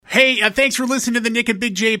Hey, thanks for listening to the Nick and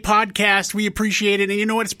Big J podcast. We appreciate it. And you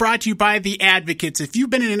know what? It's brought to you by The Advocates. If you've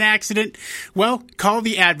been in an accident, well, call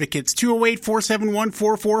The Advocates.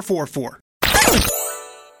 208-471-4444.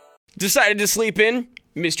 Decided to sleep in?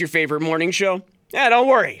 Missed your favorite morning show? Don't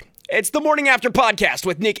worry. It's the Morning After podcast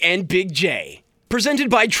with Nick and Big J. Presented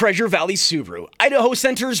by Treasure Valley Subaru, Idaho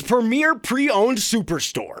Center's premier pre-owned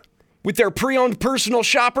superstore. With their pre-owned personal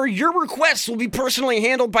shopper, your requests will be personally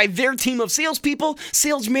handled by their team of salespeople,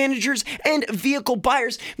 sales managers, and vehicle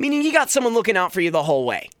buyers, meaning you got someone looking out for you the whole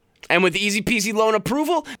way. And with easy peasy loan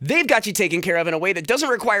approval, they've got you taken care of in a way that doesn't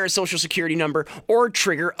require a social security number or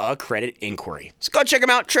trigger a credit inquiry. So go check them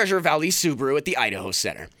out, Treasure Valley Subaru at the Idaho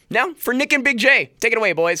Center. Now, for Nick and Big J, take it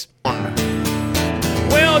away, boys.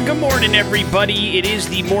 Well, good morning, everybody. It is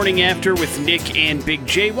the Morning After with Nick and Big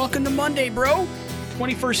J. Welcome to Monday, bro.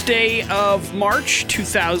 21st day of March,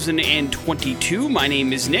 2022. My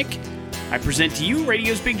name is Nick. I present to you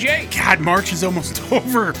radio's Big J. God, March is almost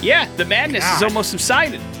over. Yeah, the madness is almost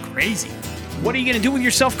subsided. Crazy. What are you going to do with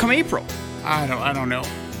yourself come April? I don't know.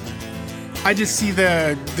 I just see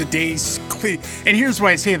the days click. And here's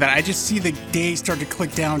why I say that. I just see the days start to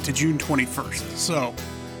click down to June 21st. So,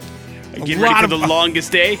 Get ready for the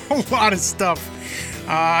longest day? A lot of stuff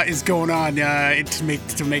is going on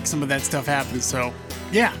to make some of that stuff happen. So,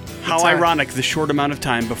 yeah. How ironic, the short amount of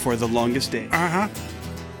time before the longest day.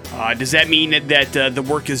 Uh-huh. Does that mean that the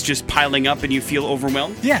work is just piling up and you feel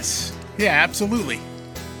overwhelmed? Yes. Yeah, absolutely.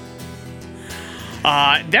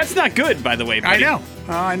 That's not good, by the way, buddy.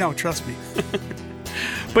 I know. Trust me.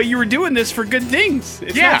 But you were doing this for good things.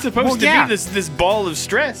 It's not supposed to be this ball of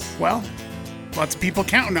stress. Well, lots of people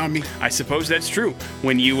counting on me. I suppose that's true.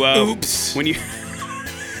 When you Oops. When you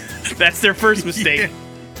that's their first mistake. Yeah.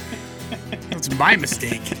 That's my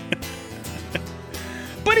mistake.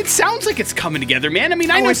 But it sounds like it's coming together, man. I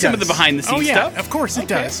mean, I know some of the behind-the-scenes stuff. Of course it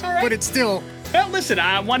does. All right. But it's still... Well, listen,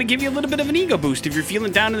 I want to give you a little bit of an ego boost. If you're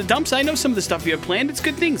feeling down in the dumps, I know some of the stuff you have planned. It's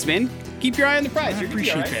good things, man. Keep your eye on the prize. I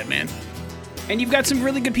appreciate that, man. And you've got some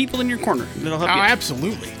really good people in your corner that'll help you.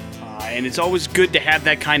 Absolutely. And it's always good to have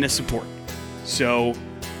that kind of support. So,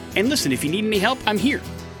 and listen, if you need any help, I'm here.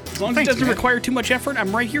 As long as it doesn't require too much effort,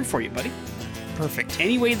 I'm right here for you, buddy. Perfect.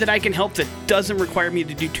 Any way that I can help that doesn't require me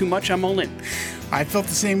to do too much, I'm all in. I felt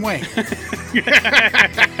the same way.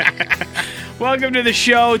 Welcome to the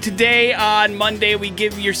show. Today on Monday, we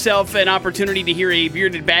give yourself an opportunity to hear a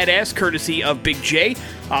bearded badass courtesy of Big J.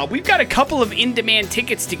 We've got a couple of in-demand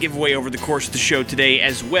tickets to give away over the course of the show today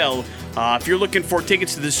as well. If you're looking for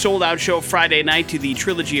tickets to the sold-out show Friday night to the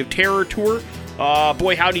Trilogy of Terror tour,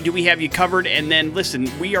 boy, howdy, do we have you covered. And then, listen,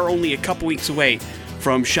 we are only a couple weeks away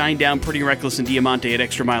from Shinedown, Pretty Reckless, and Diamante at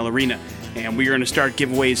Extra Mile Arena. And we're going to start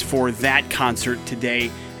giveaways for that concert today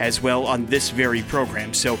as well on this very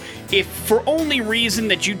program. So if for only reason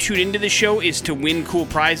that you tune into the show is to win cool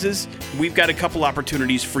prizes, we've got a couple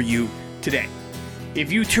opportunities for you today.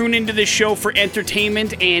 If you tune into this show for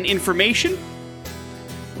entertainment and information,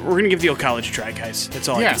 we're going to give the old college try, guys. That's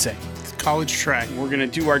all I can say. College try. We're going to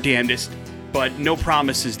do our damnedest, but no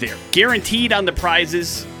promises there. Guaranteed on the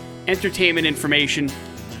prizes, entertainment information,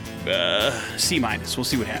 C-. We'll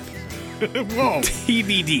see what happens. Whoa.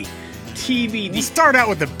 TBD. We'll start out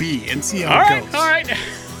with a B and see how it goes. All right.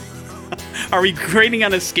 Are we grading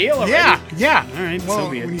on a scale already? Yeah. All right. Well,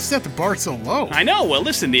 so be it. when you set the bar so low. I know. Well,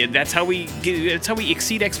 listen, that's how we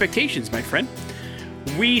exceed expectations, my friend.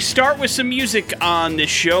 We start with some music on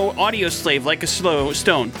this show. Audio Slave, Like a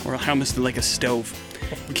Stone, or I almost like a stove.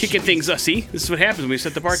 Kicking things up. See, this is what happens when we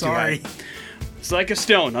set the bar too high. It's Like a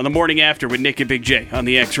Stone on the Morning After with Nick and Big J on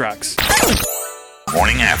the X-Rocks.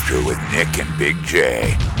 Morning After with Nick and Big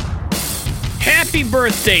J. Happy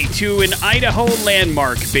birthday to an Idaho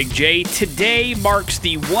landmark, Big J. Today marks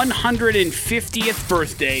the 150th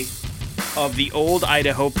birthday of the old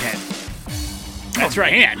Idaho Pen. That's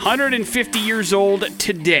right, man. 150 years old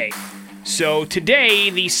today. So today,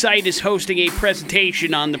 the site is hosting a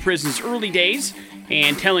presentation on the prison's early days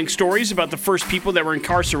and telling stories about the first people that were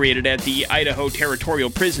incarcerated at the Idaho Territorial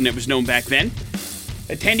Prison that was known back then.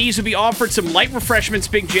 Attendees will be offered some light refreshments,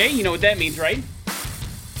 Big J. You know what that means, right?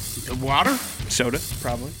 Water? Soda,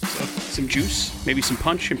 probably. Some juice, maybe some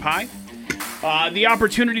punch and pie. The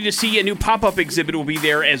opportunity to see a new pop-up exhibit will be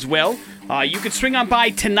there as well. You can swing on by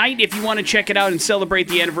tonight if you want to check it out and celebrate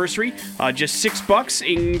the anniversary. Just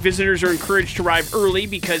 $6, and visitors are encouraged to arrive early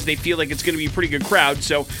because they feel like it's going to be a pretty good crowd.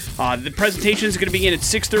 So the presentation is going to begin at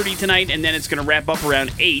 6:30 tonight, and then it's going to wrap up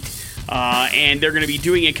around 8. And they're going to be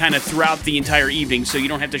doing it kind of throughout the entire evening, so you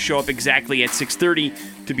don't have to show up exactly at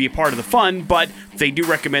 6:30 to be a part of the fun, but they do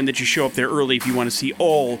recommend that you show up there early if you want to see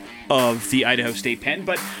all of the Idaho State Pen.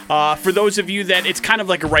 But for those of you that, it's kind of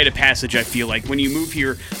like a rite of passage, I feel like. When you move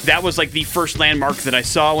here, that was like the first landmark that I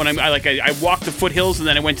saw when I walked the foothills, and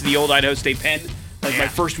then I went to the old Idaho State Pen, my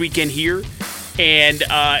first weekend here. And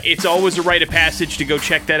it's always a rite of passage to go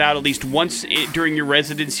check that out at least once during your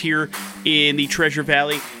residence here in the Treasure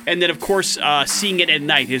Valley. And then, of course, seeing it at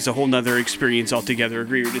night is a whole nother experience altogether.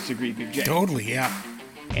 Agree or disagree, Big J? Totally, yeah.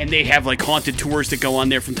 And they have, like, haunted tours that go on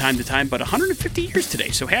there from time to time. But 150 years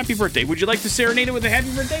today, so happy birthday. Would you like to serenade it with a happy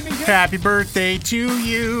birthday, Big J? Happy birthday to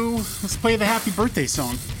you. Let's play the happy birthday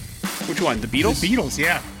song. Which one, the Beatles? The Beatles,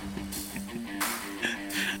 yeah.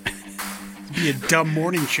 Be a dumb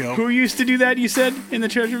morning show. Who used to do that, you said, in the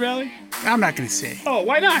Treasure Valley? I'm not going to say. Oh,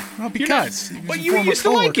 why not? Well, because. Well, you used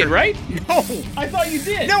to like it, right? No. I thought you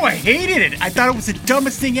did. No, I hated it. I thought it was the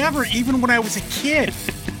dumbest thing ever, even when I was a kid.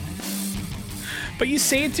 But you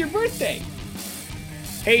say it's your birthday.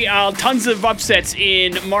 Hey, tons of upsets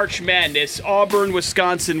in March Madness. Auburn,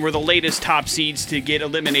 Wisconsin were the latest top seeds to get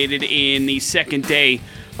eliminated in the second day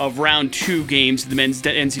of round 2 games of the men's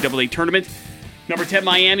NCAA tournament. Number 10,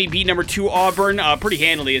 Miami beat number 2, Auburn, pretty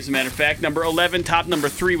handily, as a matter of fact. Number 11, top number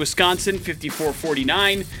 3, Wisconsin,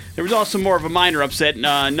 54-49. There was also more of a minor upset.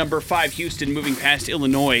 Number 5, Houston, moving past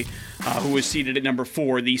Illinois, who was seated at number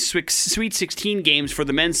 4. The Sweet 16 games for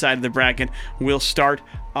the men's side of the bracket will start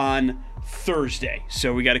on Thursday.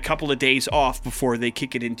 So we got a couple of days off before they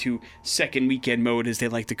kick it into second weekend mode, as they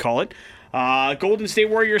like to call it. Golden State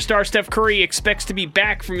Warriors star Steph Curry expects to be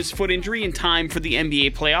back from his foot injury in time for the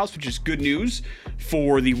NBA playoffs, which is good news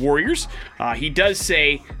for the Warriors. He does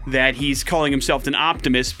say that he's calling himself an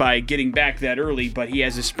optimist by getting back that early, but he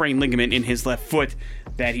has a sprained ligament in his left foot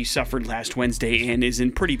that he suffered last Wednesday and is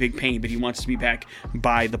in pretty big pain, but he wants to be back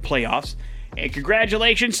by the playoffs. And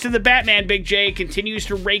congratulations to the Batman, Big J. Continues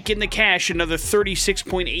to rake in the cash, another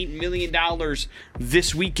 $36.8 million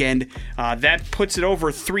this weekend. That puts it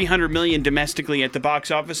over $300 million domestically at the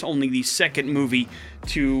box office. Only the second movie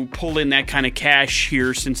to pull in that kind of cash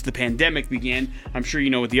here since the pandemic began. I'm sure you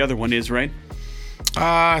know what the other one is, right?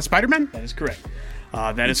 Spider-Man? That is correct.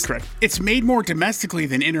 That is correct. It's made more domestically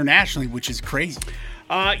than internationally, which is crazy.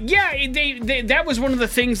 That was one of the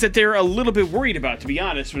things that they're a little bit worried about, to be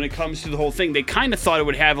honest, when it comes to the whole thing. They kind of thought it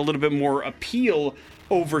would have a little bit more appeal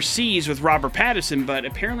overseas with Robert Pattinson, but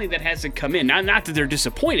apparently that hasn't come in. Not that they're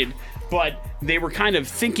disappointed, but they were kind of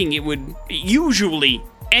thinking it would. Usually,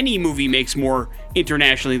 any movie makes more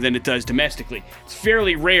internationally than it does domestically. It's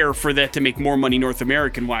fairly rare for that to make more money North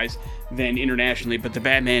American-wise than internationally, but The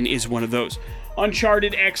Batman is one of those.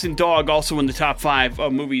 Uncharted, X, and Dog also in the top 5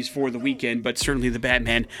 movies for the weekend, but certainly The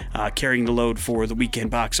Batman carrying the load for the weekend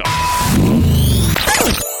box office.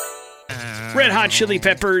 Red Hot Chili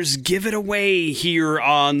Peppers give it away here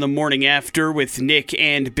on The Morning After with Nick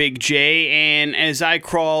and Big J, and as I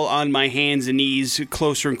crawl on my hands and knees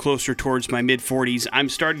closer and closer towards my mid-40s, I'm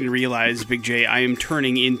starting to realize, Big J, I am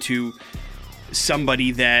turning into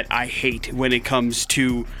somebody that I hate when it comes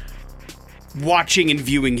to watching and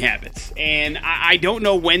viewing habits. And I don't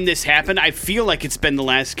know when this happened. I feel like it's been the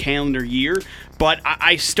last calendar year, but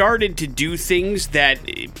I started to do things that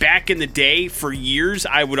back in the day for years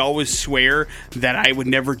I would always swear that I would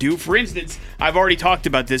never do. For instance, I've already talked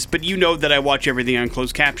about this, but you know that I watch everything on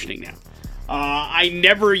closed captioning now. I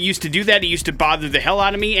never used to do that. It used to bother the hell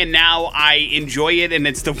out of me, and now I enjoy it, and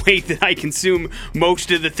it's the way that I consume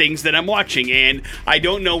most of the things that I'm watching. And I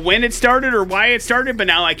don't know when it started or why it started, but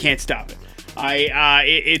now I can't stop it.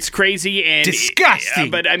 It's crazy and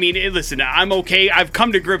disgusting. But I mean, listen, I'm okay. I've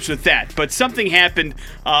come to grips with that. But something happened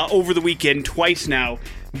over the weekend twice now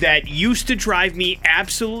that used to drive me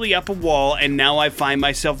absolutely up a wall, and now I find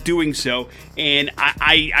myself doing so. And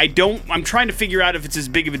I'm trying to figure out if it's as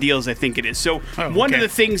big of a deal as I think it is. So one of the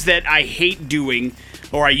things that I hate doing,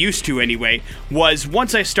 or I used to anyway, was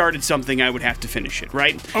once I started something, I would have to finish it,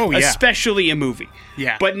 right? Oh, yeah. Especially a movie.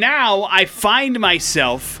 Yeah. But now I find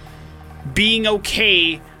myself being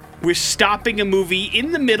okay with stopping a movie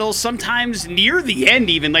in the middle, sometimes near the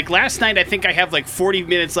end even. Like last night, I think I have like 40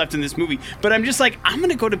 minutes left in this movie, but I'm just like, I'm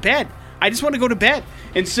going to go to bed. I just want to go to bed.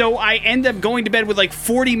 And so I end up going to bed with like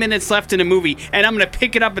 40 minutes left in a movie, and I'm going to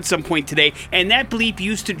pick it up at some point today, and that bleep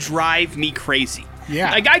used to drive me crazy.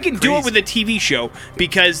 Yeah. Like I can do it with a TV show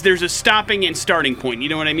because there's a stopping and starting point. You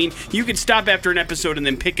know what I mean? You can stop after an episode and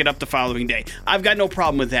then pick it up the following day. I've got no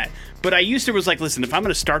problem with that. But I used to was like, listen, if I'm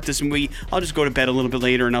going to start this movie, I'll just go to bed a little bit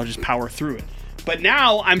later and I'll just power through it. But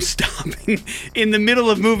now I'm stopping in the middle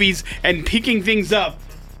of movies and picking things up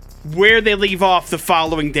where they leave off the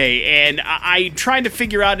following day. And I'm trying to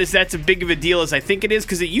figure out is that's as big of a deal as I think it is,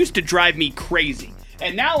 because it used to drive me crazy.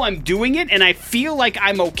 And now I'm doing it, and I feel like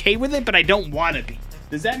I'm okay with it, but I don't want to be.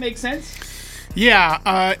 Does that make sense?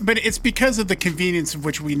 Yeah, but it's because of the convenience of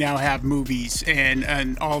which we now have movies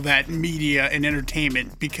and all that media and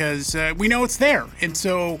entertainment, because we know it's there. And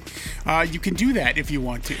so you can do that if you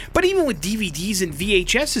want to. But even with DVDs and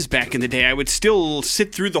VHSs back in the day, I would still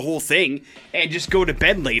sit through the whole thing and just go to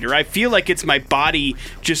bed later. I feel like it's my body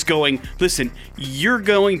just going, listen, you're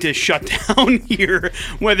going to shut down here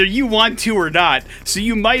whether you want to or not. So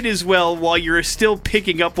you might as well, while you're still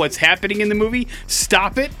picking up what's happening in the movie,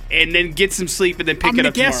 stop it and then get some sleep and then pick it up tomorrow. I'm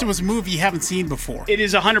going to guess it was a movie you haven't seen before. It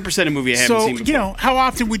is 100% a movie I haven't seen before. So, you know, how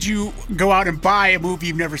often would you go out and buy a movie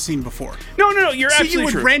you've never seen before? No, you're absolutely true. So you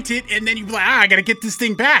would rent it, and then you'd be like, I got to get this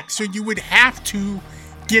thing back. So you would have to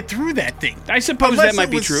get through that thing. I suppose that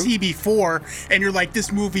might be true. Unless it was CB4, and you're like,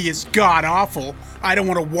 this movie is god-awful. I don't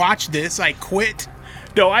want to watch this. I quit.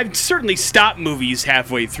 No, I've certainly stopped movies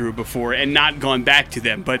halfway through before and not gone back to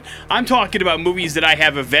them. But I'm talking about movies that I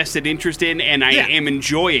have a vested interest in and I am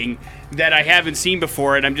enjoying that I haven't seen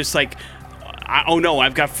before. And I'm just like, oh no,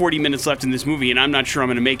 I've got 40 minutes left in this movie and I'm not sure I'm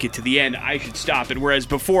going to make it to the end. I should stop it. Whereas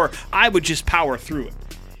before, I would just power through it.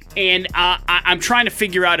 And I'm trying to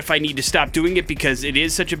figure out if I need to stop doing it because it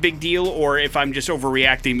is such a big deal, or if I'm just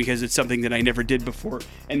overreacting because it's something that I never did before.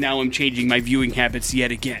 And now I'm changing my viewing habits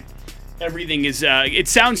yet again. Everything is, it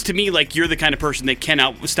sounds to me like you're the kind of person that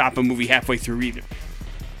cannot stop a movie halfway through either.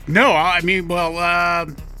 No, I mean, well,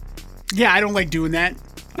 yeah, I don't like doing that.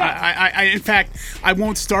 No. In fact, I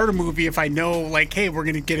won't start a movie if I know, like, hey, we're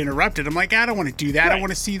going to get interrupted. I'm like, I don't want to do that. Right. I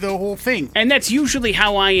want to see the whole thing. And that's usually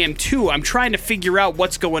how I am, too. I'm trying to figure out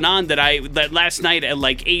what's going on that last night at,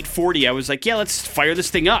 like, 8:40, I was like, yeah, let's fire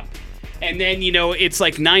this thing up. And then, you know, it's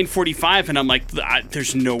like 9:45, and I'm like,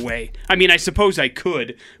 there's no way. I mean, I suppose I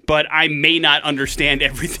could, but I may not understand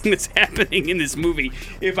everything that's happening in this movie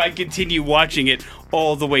if I continue watching it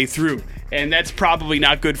all the way through. And that's probably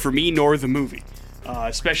not good for me nor the movie,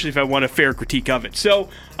 especially if I want a fair critique of it. So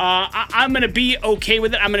I'm going to be okay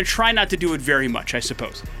with it. I'm going to try not to do it very much, I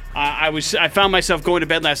suppose. I found myself going to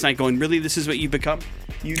bed last night going, really, this is what you've become?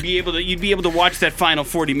 You'd be able to watch that final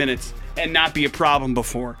 40 minutes and not be a problem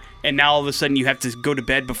before. And now all of a sudden you have to go to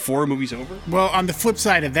bed before a movie's over? Well, on the flip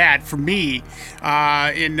side of that, for me,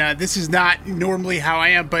 this is not normally how I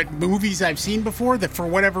am, but movies I've seen before that for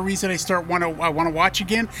whatever reason I want to watch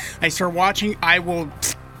again, I start watching, I will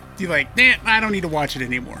be like, nah, I don't need to watch it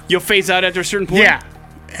anymore. You'll phase out after a certain point? Yeah.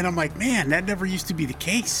 And I'm like, man, that never used to be the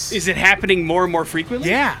case. Is it happening more and more frequently?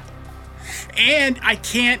 Yeah. And I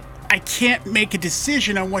can't make a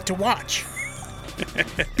decision on what to watch.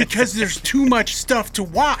 Because there's too much stuff to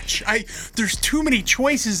watch. There's too many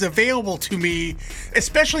choices available to me,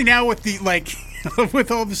 especially now with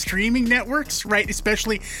with all the streaming networks, right?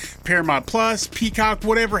 Especially Paramount Plus, Peacock,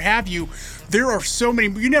 whatever have you. There are so many.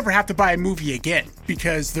 You never have to buy a movie again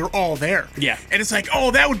because they're all there. Yeah. And it's like,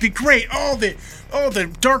 oh, that would be great. Oh,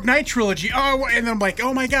 the Dark Knight trilogy. Oh, and I'm like,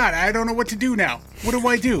 oh my God, I don't know what to do now. What do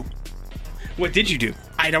I do? What did you do?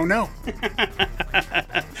 I don't know.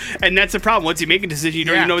 And that's the problem. Once you make a decision, you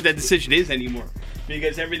don't even know what that decision is anymore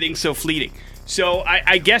because everything's so fleeting. So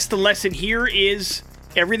I guess the lesson here is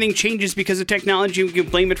everything changes because of technology. We can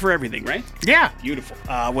blame it for everything, right? Yeah. Beautiful.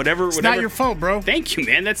 Whatever. It's not your fault, bro. Thank you,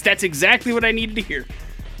 man. That's exactly what I needed to hear.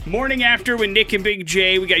 Morning After with Nick and Big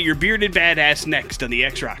J. We got your bearded badass next on the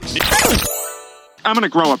X-Rocks. I'm going to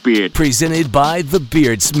grow a beard. Presented by The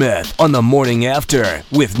Beardsmith on the Morning After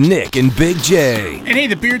with Nick and Big J. And hey,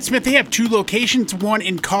 The Beardsmith, they have two locations, one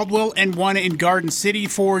in Caldwell and one in Garden City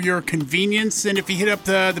for your convenience. And if you hit up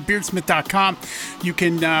thebeardsmith.com, you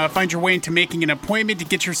can find your way into making an appointment to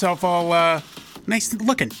get yourself all nice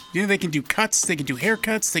looking. You know, they can do cuts, they can do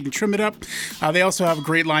haircuts, they can trim it up. They also have a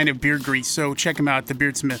great line of beard grease, so check them out,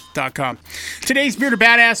 thebeardsmith.com. Today's Bearded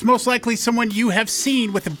Badass, most likely someone you have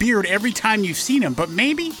seen with a beard every time you've seen him, but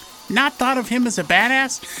maybe not thought of him as a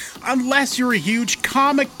badass unless you're a huge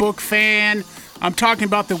comic book fan. I'm talking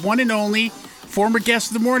about the one and only former guest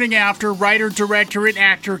of the Morning After, writer, director, and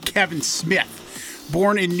actor Kevin Smith.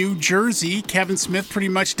 Born in New Jersey, Kevin Smith pretty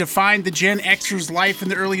much defined the Gen Xers' life in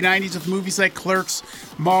the early 90s with movies like Clerks,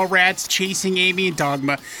 Mallrats, Chasing Amy, and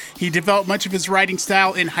Dogma. He developed much of his writing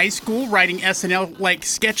style in high school, writing SNL-like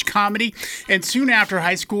sketch comedy, and soon after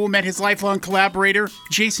high school met his lifelong collaborator,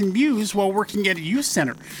 Jason Mewes, while working at a youth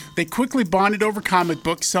center. They quickly bonded over comic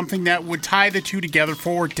books, something that would tie the two together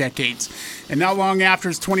for decades. And not long after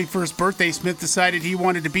his 21st birthday, Smith decided he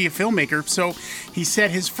wanted to be a filmmaker, so he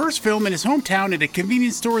set his first film in his hometown at a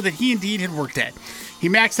convenience store that he indeed had worked at. He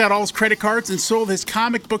maxed out all his credit cards and sold his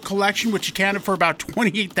comic book collection, which accounted for about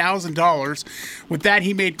 $28,000. With that,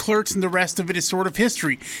 he made Clerks, and the rest of it is sort of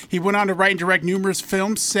history. He went on to write and direct numerous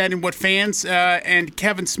films set in what fans and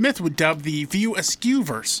Kevin Smith would dub the View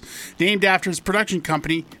Askew-verse, named after his production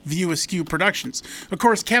company, View Askew Productions. Of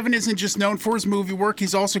course, Kevin isn't just known for his movie work.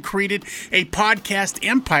 He's also created a podcast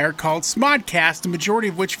empire called Smodcast, the majority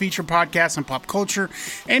of which feature podcasts on pop culture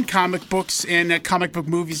and comic books and comic book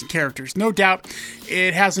movies and characters. No doubt,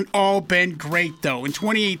 it hasn't all been great, though. In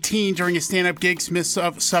 2018, during a stand-up gig, Smith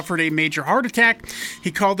suffered a major heart attack.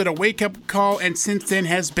 He called it a wake-up call, and since then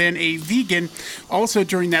has been a vegan. Also,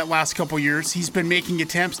 during that last couple years, he's been making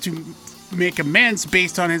attempts to make amends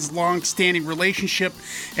based on his long-standing relationship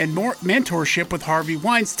and mentorship with Harvey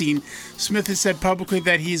Weinstein. Smith has said publicly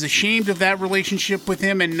that he is ashamed of that relationship with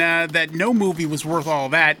him and that no movie was worth all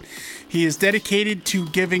that. He is dedicated to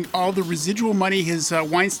giving all the residual money his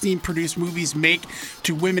Weinstein-produced movies make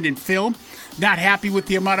to women in film. Not happy with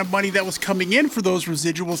the amount of money that was coming in for those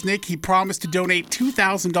residuals, Nick, he promised to donate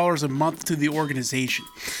 $2,000 a month to the organization.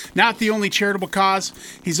 Not the only charitable cause,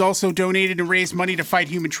 he's also donated and raised money to fight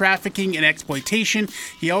human trafficking and exploitation.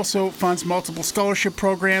 He also funds multiple scholarship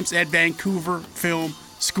programs at Vancouver Film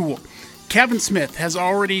School. Kevin Smith has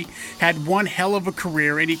already had one hell of a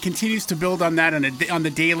career, and he continues to build on that on the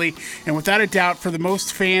daily. And without a doubt,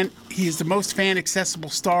 he is the most fan-accessible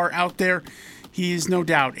star out there. He is no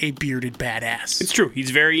doubt a bearded badass. It's true. He's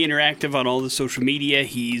very interactive on all the social media.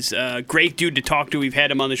 He's a great dude to talk to. We've had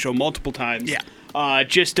him on the show multiple times. Yeah.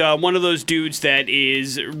 Just one of those dudes that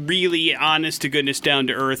is really honest to goodness, down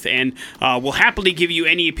to earth, and will happily give you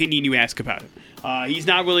any opinion you ask about him. He's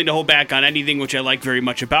not willing to hold back on anything, which I like very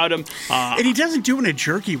much about him. And he doesn't do it in a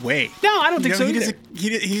jerky way. No, I don't think so either.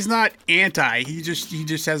 He's not anti. He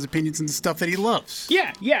just has opinions on the stuff that he loves.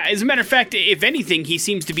 Yeah. As a matter of fact, if anything, he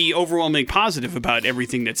seems to be overwhelmingly positive about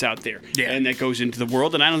everything that's out there and that goes into the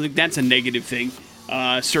world, and I don't think that's a negative thing.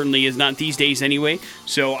 Certainly is not these days anyway.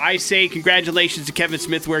 So I say congratulations to Kevin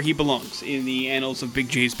Smith where he belongs in the annals of Big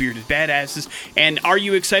J's Bearded Badasses. And are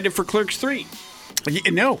you excited for Clerks 3?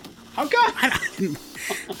 No. How come?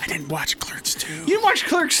 I didn't watch Clerks 2. You didn't watch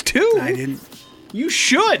Clerks 2? I didn't. You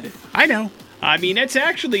should. I know. I mean, it's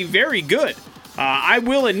actually very good. I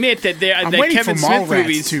will admit that I'm waiting Kevin for Smith Mallrats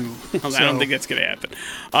movies. too. I don't think that's going to happen.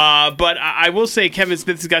 But I will say Kevin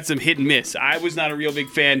Smith's got some hit and miss. I was not a real big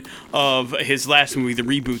fan of his last movie, the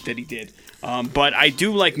reboot that he did. But I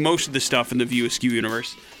do like most of the stuff in the View Askew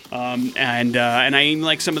universe. And I even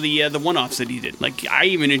like some of the one-offs that he did. Like, I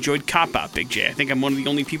even enjoyed Cop Out, Big J. I think I'm one of the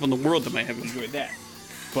only people in the world that might have enjoyed that.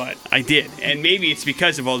 But I did. And maybe it's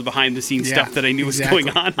because of all the behind-the-scenes stuff that I knew was going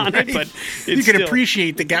on right. it. But you can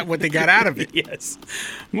appreciate what they got out of it. Yes.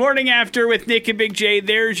 Morning After with Nick and Big J.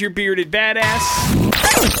 There's your bearded badass.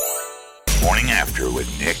 Morning After with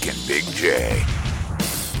Nick and Big J.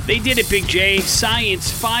 They did it, Big J. Science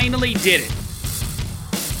finally did it.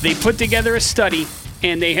 They put together a study,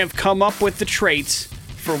 and they have come up with the traits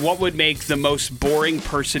for what would make the most boring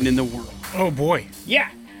person in the world. Oh, boy. Yeah.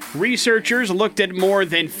 Researchers looked at more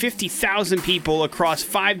than 50,000 people across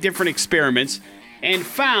 5 different experiments and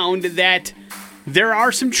found that there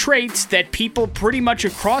are some traits that people pretty much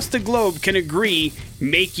across the globe can agree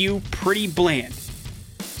make you pretty bland.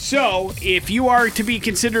 So, if you are to be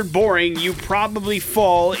considered boring, you probably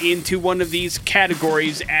fall into one of these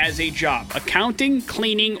categories as a job: accounting,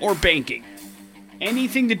 cleaning, or banking.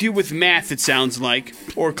 Anything to do with math, it sounds like,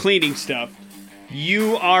 or cleaning stuff.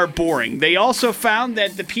 You are boring. They also found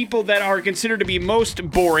that the people that are considered to be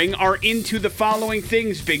most boring are into the following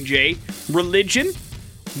things, Big J: religion,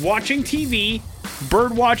 watching TV,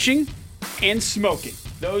 bird watching, and smoking.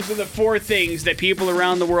 Those are the 4 things that people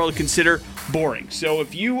around the world consider boring. So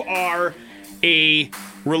if you are a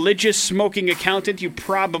religious smoking accountant, you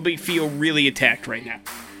probably feel really attacked right now.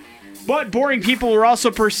 But boring people are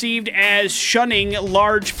also perceived as shunning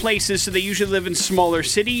large places, so they usually live in smaller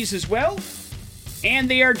cities as well. And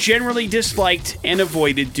they are generally disliked and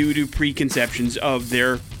avoided due to preconceptions of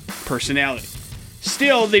their personality.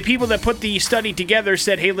 Still, the people that put the study together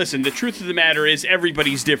said, hey, listen, the truth of the matter is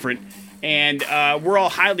everybody's different. And we're all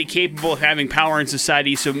highly capable of having power in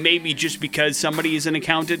society, so maybe just because somebody is an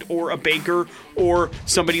accountant or a baker or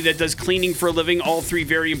somebody that does cleaning for a living, all 3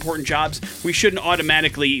 very important jobs, we shouldn't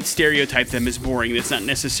automatically stereotype them as boring. That's not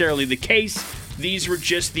necessarily the case. These were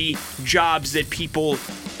just the jobs that people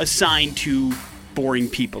assign to boring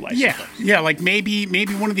people, I suppose. Yeah, like maybe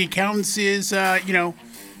one of the accountants is,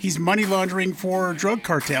 he's money laundering for drug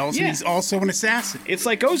cartels, and he's also an assassin. It's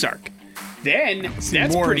like Ozark. Then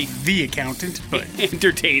that's more pretty the accountant, but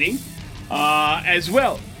entertaining as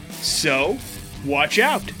well. So watch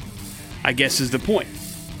out, I guess is the point.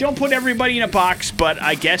 Don't put everybody in a box, but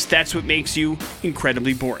I guess that's what makes you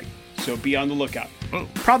incredibly boring. So be on the lookout.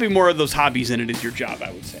 Probably more of those hobbies than it is your job,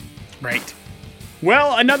 I would say. Right.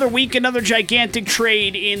 Well, another week, another gigantic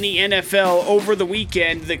trade in the NFL over the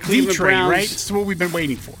weekend. The Cleveland Browns, right? It's what we've been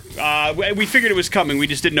waiting for. We figured it was coming. We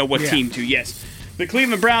just didn't know what team to. Yes. The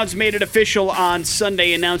Cleveland Browns made it official on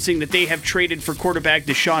Sunday, announcing that they have traded for quarterback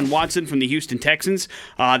Deshaun Watson from the Houston Texans.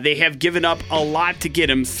 They have given up a lot to get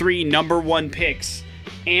him, 3 number 1 picks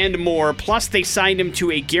and more. Plus, they signed him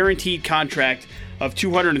to a guaranteed contract of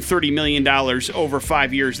 $230 million over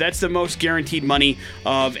 5 years. That's the most guaranteed money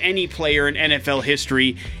of any player in NFL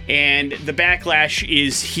history. And the backlash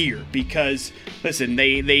is here because, listen,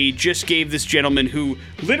 they just gave this gentleman who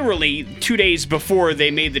literally 2 days before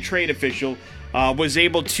they made the trade official was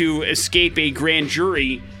able to escape a grand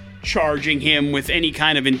jury charging him with any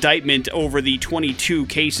kind of indictment over the 22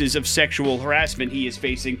 cases of sexual harassment he is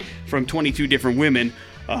facing from 22 different women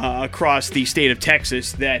across the state of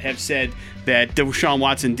Texas that have said that Deshaun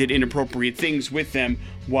Watson did inappropriate things with them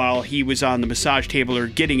while he was on the massage table or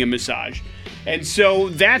getting a massage. And so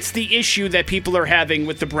that's the issue that people are having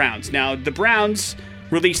with the Browns. Now, the Browns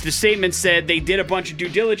released a statement, said they did a bunch of due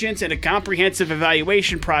diligence and a comprehensive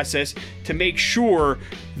evaluation process to make sure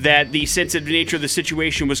that the sensitive nature of the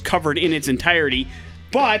situation was covered in its entirety.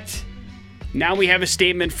 But now we have a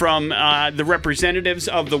statement from the representatives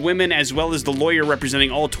of the women as well as the lawyer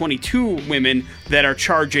representing all 22 women that are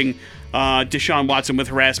charging Deshaun Watson with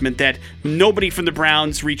harassment that nobody from the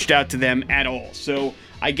Browns reached out to them at all. So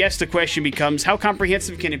I guess the question becomes, how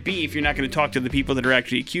comprehensive can it be if you're not going to talk to the people that are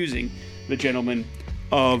actually accusing the gentleman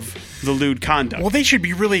of the lewd conduct? Well, they should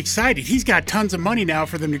be really excited. He's got tons of money now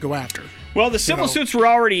for them to go after. Well, the civil suits were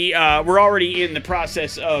already in the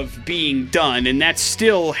process of being done, and that's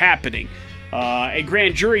still happening. A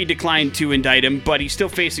grand jury declined to indict him, but he's still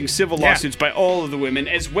facing civil lawsuits by all of the women,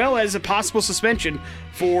 as well as a possible suspension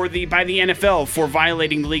by the NFL for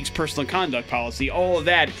violating the league's personal conduct policy. All of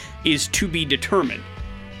that is to be determined.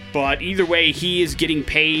 But either way, he is getting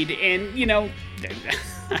paid, and, you know,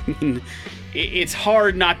 I mean, it's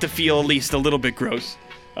hard not to feel at least a little bit gross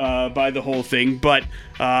by the whole thing. But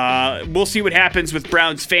we'll see what happens with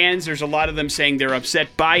Browns fans. There's a lot of them saying they're upset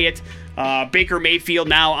by it. Baker Mayfield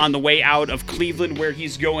now on the way out of Cleveland. Where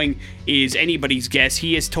he's going is anybody's guess.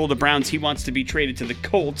 He has told the Browns he wants to be traded to the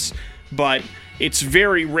Colts, but it's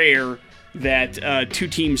very rare that two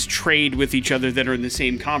teams trade with each other that are in the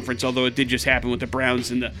same conference, although it did just happen with the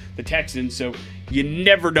Browns and the Texans, so you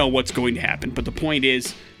never know what's going to happen. But the point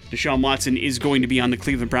is, Deshaun Watson is going to be on the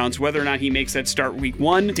Cleveland Browns, whether or not he makes that start week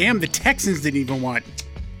 1. Damn, the Texans didn't even want...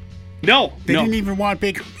 No. They didn't even want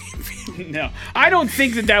Baker Mayfield. No. I don't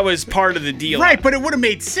think that was part of the deal. Right, but it would have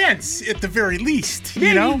made sense at the very least,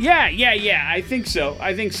 you know? Yeah. I think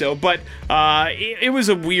so. But it was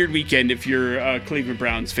a weird weekend if you're a Cleveland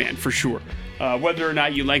Browns fan, for sure. Whether or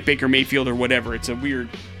not you like Baker Mayfield or whatever, it's a weird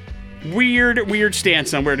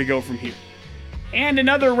stance on where to go from here. And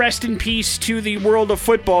another rest in peace to the world of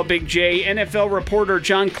football, Big J. NFL reporter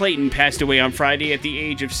John Clayton passed away on Friday at the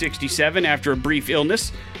age of 67 after a brief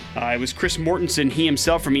illness. It was Chris Mortensen, he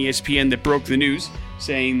himself from ESPN, that broke the news,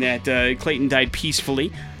 saying that Clayton died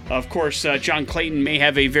peacefully. Of course, John Clayton may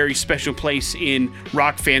have a very special place in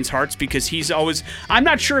rock fans' hearts because he's always... I'm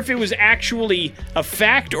not sure if it was actually a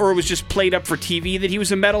fact or it was just played up for TV that he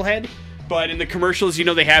was a metalhead. But in the commercials, you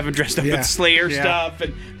know, they have him dressed up with Slayer stuff,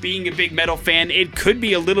 and being a big metal fan, it could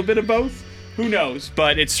be a little bit of both. Who knows?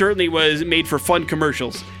 But it certainly was made for fun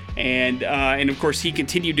commercials. And of course, he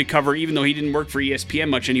continued to cover, even though he didn't work for ESPN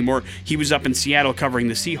much anymore, he was up in Seattle covering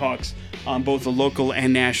the Seahawks on both the local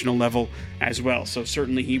and national level as well. So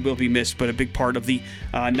certainly he will be missed, but a big part of the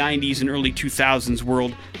 90s and early 2000s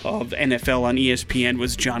world of NFL on ESPN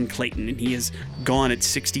was John Clayton, and he is gone at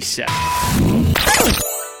 67.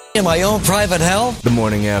 In my own private hell? The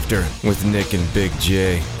morning after with Nick and Big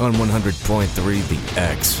J on 100.3 The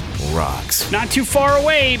X rocks. Not too far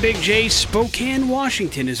away, Big J. Spokane,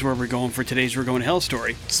 Washington is where we're going for today's We're Going Hell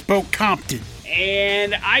story. Spoke-Compton.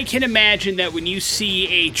 And I can imagine that when you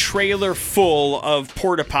see a trailer full of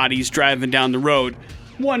porta potties driving down the road,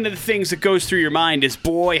 one of the things that goes through your mind is,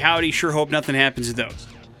 boy, howdy, sure hope nothing happens to those.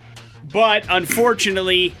 But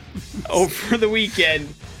unfortunately, over the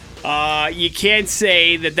weekend, you can't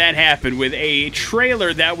say that happened with a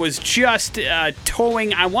trailer that was just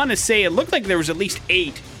towing, I want to say it looked like there was at least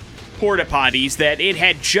 8 porta potties that it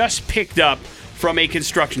had just picked up from a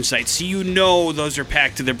construction site. So you know those are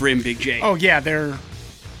packed to the brim, Big J. Oh, yeah, they're...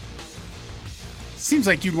 Seems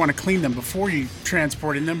like you'd want to clean them before you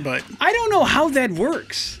transporting them, but... I don't know how that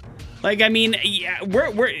works. Like, I mean, yeah,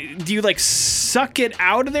 where do you, like, suck it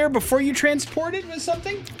out of there before you transport it with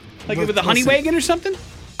something? Like with a honey wagon or something?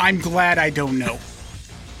 I'm glad I don't know.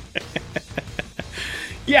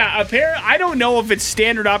 Yeah, I don't know if it's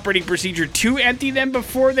standard operating procedure to empty them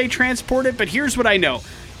before they transport it, but here's what I know.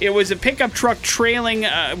 It was a pickup truck trailing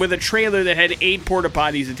with a trailer that had 8 porta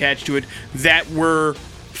potties attached to it that were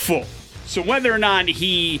full. So whether or not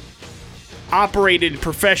he operated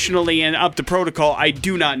professionally and up to protocol, I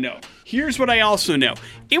do not know. Here's what I also know.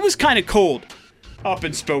 It was kind of cold up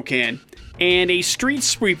in Spokane, and a street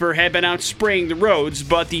sweeper had been out spraying the roads,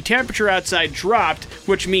 but the temperature outside dropped,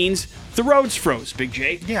 which means the roads froze, Big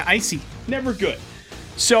J. Yeah, icy. Never good.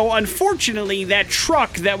 So, unfortunately, that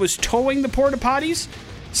truck that was towing the porta potties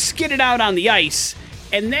skidded out on the ice,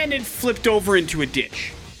 and then it flipped over into a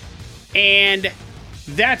ditch. And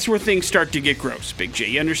that's where things start to get gross, Big J.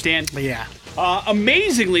 You understand? Yeah.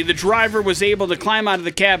 Amazingly, the driver was able to climb out of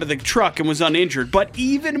the cab of the truck and was uninjured. But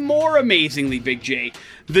even more amazingly, Big J,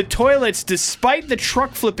 the toilets, despite the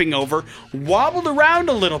truck flipping over, wobbled around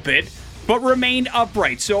a little bit, but remained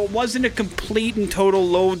upright. So it wasn't a complete and total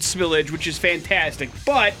load spillage, which is fantastic.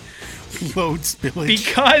 But load spillage.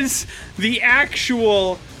 Because the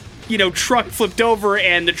actual, truck flipped over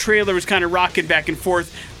and the trailer was kind of rocking back and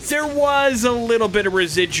forth, there was a little bit of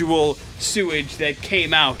residual sewage that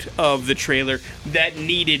came out of the trailer that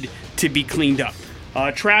needed to be cleaned up.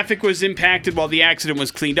 Traffic was impacted while the accident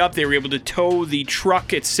was cleaned up. They were able to tow the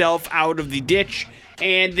truck itself out of the ditch,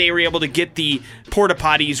 and they were able to get the porta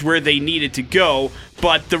potties where they needed to go,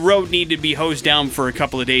 but the road needed to be hosed down for a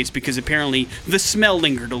couple of days because apparently the smell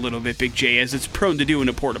lingered a little bit, Big J, as it's prone to do in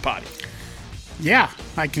a porta potty. Yeah,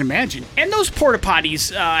 I can imagine. And those porta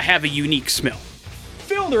potties have a unique smell.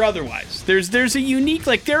 Filled or otherwise. There's a unique,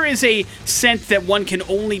 there is a scent that one can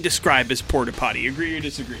only describe as porta potty. Agree or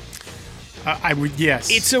disagree? I would,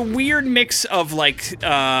 yes. It's a weird mix of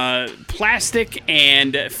plastic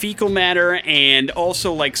and fecal matter and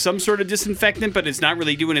also some sort of disinfectant, but it's not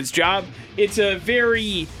really doing its job. It's a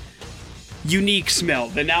very unique smell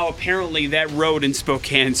that now apparently that road in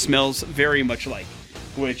Spokane smells very much like,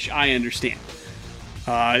 which I understand.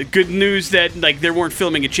 Good news that they weren't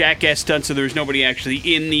filming a Jackass stunt, so there was nobody actually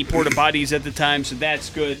in the porta potties at the time, so that's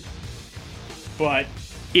good. But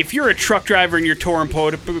if you're a truck driver and you're touring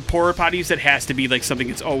porta potties, that has to be something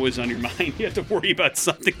that's always on your mind. You have to worry about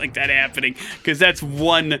something like that happening because that's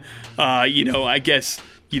one, I guess,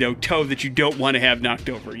 toe that you don't want to have knocked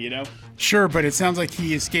over, Sure, but it sounds like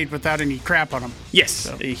he escaped without any crap on him. Yes,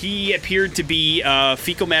 so. He appeared to be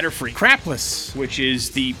fecal matter free. Crapless. Which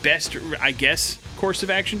is the best, I guess, course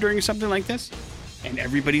of action during something like this. And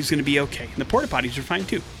everybody's going to be okay. And the porta potties are fine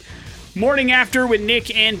too. Morning After with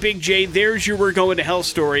Nick and Big J. There's your We're Going to Hell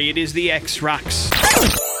story. It is the X-Rocks.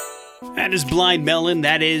 That is Blind Melon.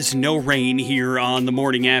 That is No Rain here on the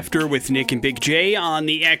Morning After with Nick and Big J on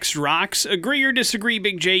the X-Rocks. Agree or disagree,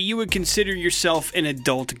 Big J, you would consider yourself an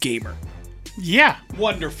adult gamer. Yeah.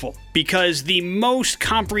 Wonderful. Because the most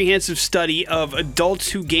comprehensive study of adults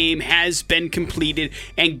who game has been completed.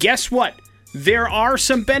 And guess what? There are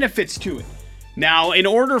some benefits to it. Now, in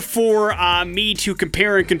order for me to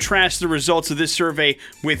compare and contrast the results of this survey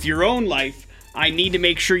with your own life, I need to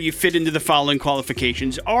make sure you fit into the following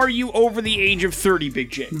qualifications. Are you over the age of 30, Big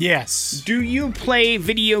J? Yes. Do you play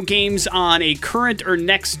video games on a current or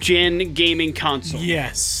next-gen gaming console?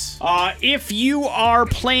 Yes. If you are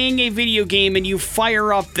playing a video game and you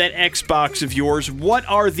fire up that Xbox of yours, what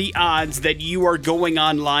are the odds that you are going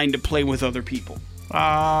online to play with other people?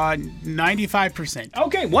 95%.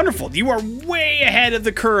 Okay, wonderful. You are way ahead of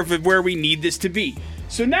the curve of where we need this to be.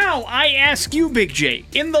 So now I ask you, Big J,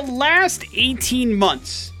 in the last 18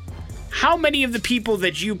 months, how many of the people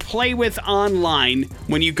that you play with online,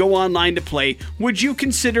 when you go online to play, would you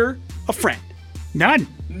consider a friend? None.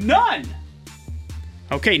 None?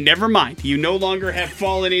 Okay, never mind. You no longer have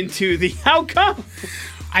fallen into the... How come?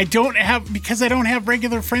 Because I don't have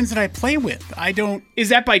regular friends that I play with. I don't... Is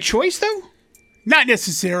that by choice, though? Not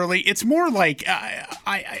necessarily. It's more like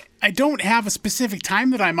I don't have a specific time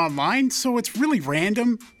that I'm online, so it's really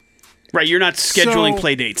random. Right, you're not scheduling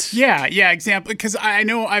play dates. Yeah, example, because I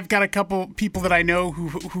know I've got a couple people that I know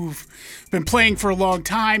who've been playing for a long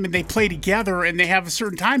time, and they play together, and they have a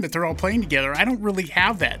certain time that they're all playing together. I don't really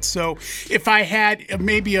have that. So if I had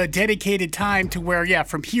maybe a dedicated time to where,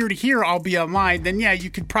 from here to here I'll be online, then you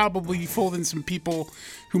could probably fold in some people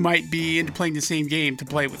who might be into playing the same game to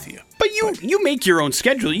play with you. But you make your own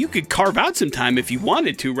schedule. You could carve out some time if you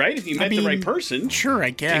wanted to, right? If you met the right person. Sure,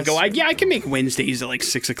 I guess. And go, I can make Wednesdays at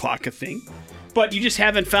 6 o'clock a thing. But you just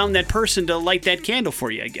haven't found that person to light that candle for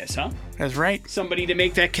you, I guess, huh? That's right. Somebody to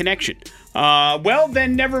make that connection. Well,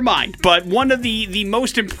 then never mind. But one of the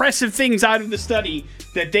most impressive things out of the study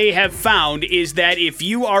that they have found is that if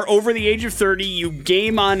you are over the age of 30, you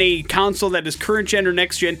game on a console that is current gen or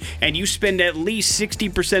next gen, and you spend at least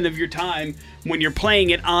 60% of your time when you're playing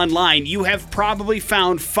it online, you have probably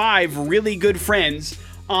found 5 really good friends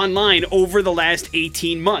online over the last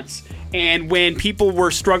 18 months. And when people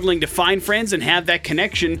were struggling to find friends and have that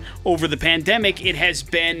connection over the pandemic, it has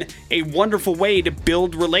been a wonderful way to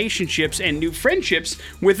build relationships and new friendships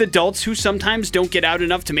with adults who sometimes don't get out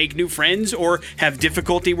enough to make new friends or have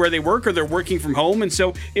difficulty where they work or they're working from home. And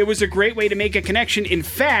so it was a great way to make a connection. In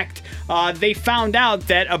fact, they found out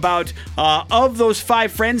that about of those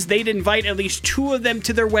 5 friends, they'd invite at least 2 of them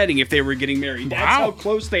to their wedding if they were getting married. That's how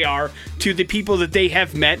close they are to the people that they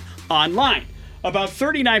have met online. About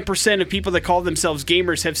 39% of people that call themselves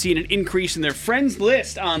gamers have seen an increase in their friends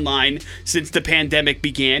list online since the pandemic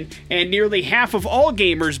began, and nearly half of all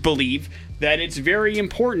gamers believe that it's very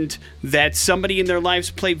important that somebody in their lives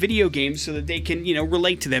play video games so that they can,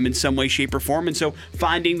 relate to them in some way, shape, or form. And so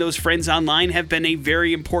finding those friends online have been a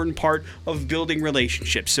very important part of building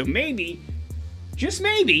relationships. So maybe, just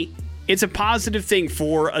maybe, it's a positive thing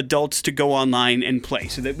for adults to go online and play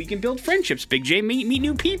so that we can build friendships. Big J, meet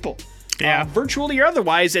new people. Yeah. Virtually or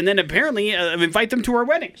otherwise, and then apparently invite them to our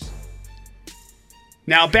weddings.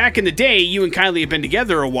 Now, back in the day, you and Kylie have been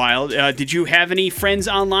together a while. Did you have any friends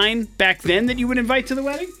online back then that you would invite to the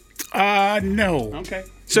wedding? No. Okay.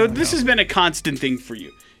 So this has been a constant thing for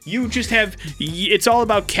you. You just have, it's all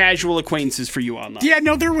about casual acquaintances for you online. Yeah,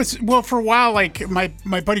 no, there was, for a while, like my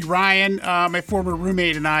buddy Ryan, my former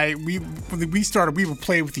roommate, and I, we would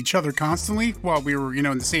play with each other constantly while we were,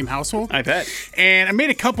 in the same household. I bet. And I made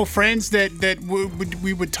a couple friends that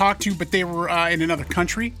we would talk to, but they were in another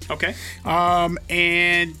country. Okay.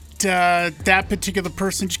 And that particular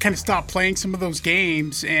person just kind of stopped playing some of those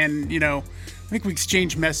games, and, I think we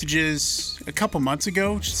exchanged messages a couple months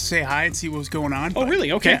ago just to say hi and see what was going on. Oh,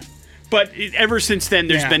 really? Okay. Yeah. But ever since then,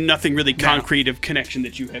 there's been nothing really concrete of connection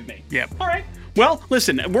that you have made. Yep. All right. Well,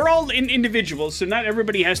 listen, we're all individuals, so not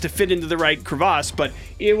everybody has to fit into the right crevasse, but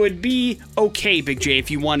it would be okay, Big J, if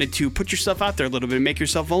you wanted to put yourself out there a little bit and make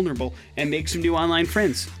yourself vulnerable and make some new online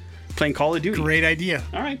friends playing Call of Duty. Great idea.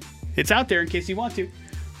 All right. It's out there in case you want to.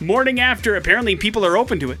 Morning After, apparently people are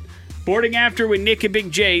open to it. Morning After with Nick and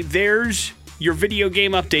Big J, there's your video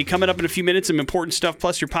game update coming up in a few minutes, some important stuff,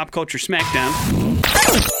 plus your pop culture smackdown.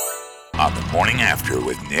 On the Morning After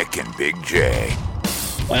with Nick and Big J.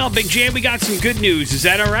 Well, Big J, we got some good news. Is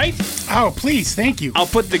that all right? Oh, please. Thank you. I'll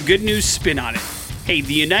put the good news spin on it. Hey,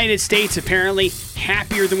 the United States apparently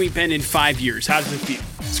happier than we've been in 5 years. How does it feel?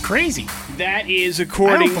 It's crazy. That is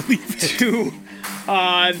according I don't believe it. to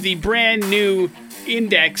the brand new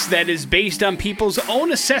index that is based on people's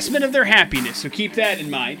own assessment of their happiness. So keep that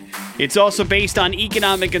in mind. It's also based on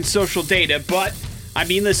economic and social data, but I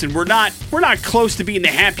mean, listen, we're not close to being the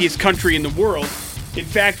happiest country in the world. In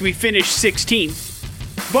fact, we finished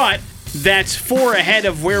 16th, but that's 4 ahead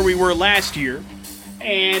of where we were last year,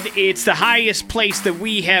 and it's the highest place that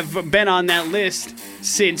we have been on that list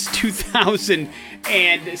since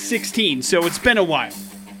 2016. So it's been a while.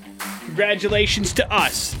 Congratulations to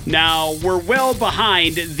us. Now, we're well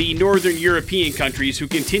behind the Northern European countries who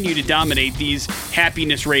continue to dominate these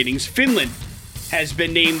happiness ratings. Finland has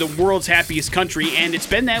been named the world's happiest country, and it's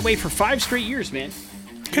been that way for 5 straight years, man.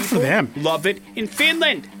 Good for them. Love it in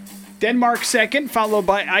Finland. Denmark second, followed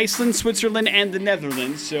by Iceland, Switzerland, and the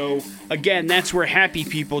Netherlands. So, again, that's where happy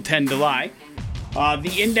people tend to lie.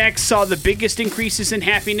 The index saw the biggest increases in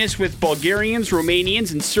happiness with Bulgarians,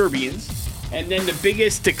 Romanians, and Serbians. And then the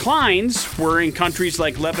biggest declines were in countries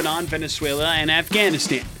like Lebanon, Venezuela, and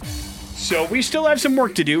Afghanistan. So we still have some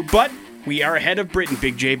work to do, but we are ahead of Britain,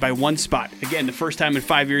 Big J, by 1 spot. Again, the first time in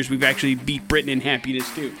 5 years we've actually beat Britain in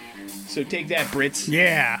happiness, too. So take that, Brits.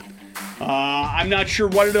 Yeah. I'm not sure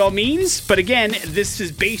what it all means, but again, this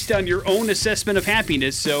is based on your own assessment of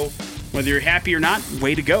happiness, so whether you're happy or not,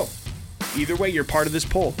 way to go. Either way, you're part of this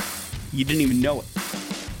poll. You didn't even know it.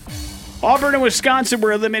 Auburn and Wisconsin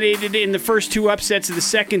were eliminated in the first 2 upsets of the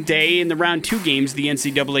second day in the round 2 games of the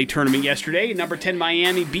NCAA tournament yesterday. Number 10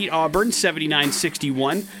 Miami beat Auburn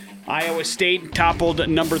 79-61. Iowa State toppled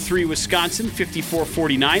number 3 Wisconsin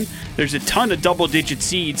 54-49. There's a ton of double-digit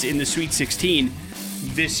seeds in the Sweet 16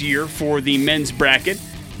 this year for the men's bracket.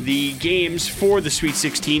 The games for the Sweet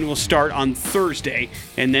 16 will start on Thursday,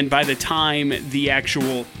 and then by the time the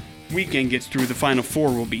actual weekend gets through, the Final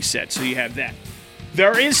Four will be set, so you have that.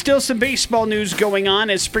 There is still some baseball news going on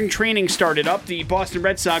as spring training started up. The Boston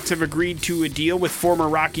Red Sox have agreed to a deal with former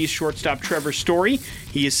Rockies shortstop Trevor Story.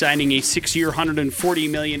 He is signing a 6-year, $140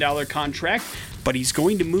 million contract, but he's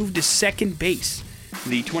going to move to second base.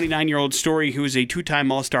 The 29-year-old Story, who is a two-time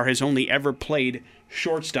All-Star, has only ever played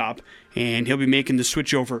shortstop, and he'll be making the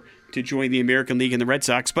switch over to join the American League and the Red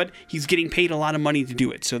Sox, but he's getting paid a lot of money to do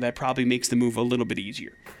it, so that probably makes the move a little bit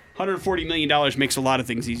easier. $140 million makes a lot of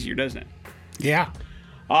things easier, doesn't it? Yeah.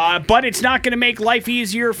 But it's not going to make life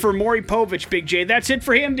easier for Maury Povich, Big J. That's it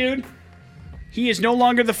for him, dude. He is no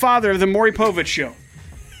longer the father of the Maury Povich Show.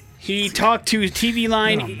 He talked to TV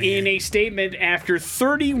Line in a statement after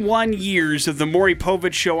 31 years of the Maury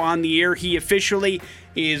Povich Show on the air. He officially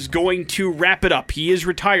is going to wrap it up. He is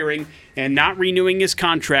retiring and not renewing his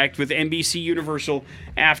contract with NBC Universal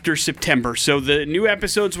after September. So the new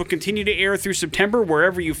episodes will continue to air through September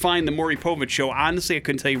wherever you find the Maury Povich Show. Honestly, I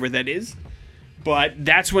couldn't tell you where that is. But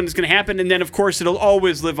that's when it's going to happen. And then, of course, it'll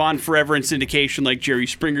always live on forever in syndication like Jerry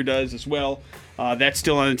Springer does as well. That's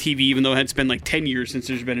still on the TV, even though it's been like 10 years since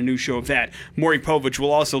there's been a new show of that. Maury Povich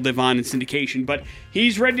will also live on in syndication. But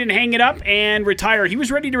he's ready to hang it up and retire. He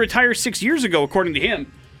was ready to retire 6 years ago, according to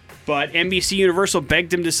him. But NBC Universal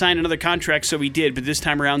begged him to sign another contract, so he did. But this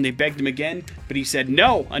time around, they begged him again. But he said,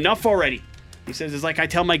 no, enough already. He says, it's like I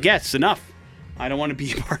tell my guests, enough. I don't want to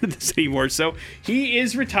be a part of this anymore. So he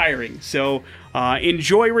is retiring. So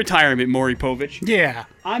enjoy retirement, Maury Povich. Yeah.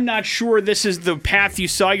 I'm not sure this is the path you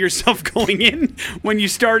saw yourself going in when you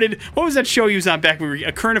started. What was that show he was on back when we were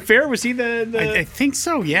A Current Affair? Was he the I think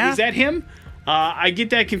so, yeah. Was that him? I get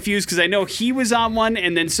that confused because I know he was on one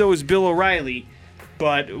and then so was Bill O'Reilly.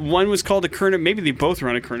 But one was called A Current Affair. Maybe they both were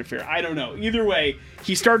on A Current Affair. I don't know. Either way,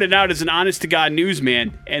 he started out as an honest-to-God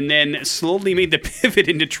newsman and then slowly made the pivot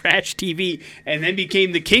into trash TV and then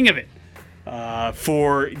became the king of it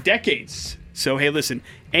for decades. So, hey, listen,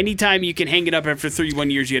 anytime you can hang it up after 31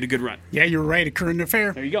 years, you had a good run. Yeah, you're right. A Current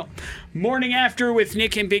Affair. There you go. Morning After with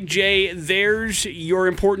Nick and Big J. There's your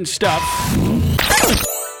important stuff.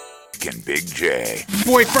 And Big J.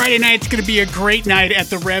 Boy, Friday night's going to be a great night at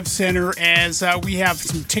the Rev Center as we have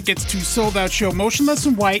some tickets to sold-out show Motionless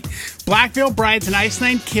in White, Black Veil Brides, and Ice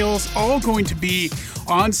Nine Kills all going to be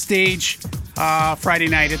on stage Friday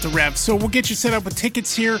night at the Rev. So we'll get you set up with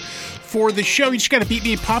tickets here for the show. You just got to beat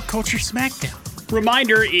me in Pop Culture Smackdown.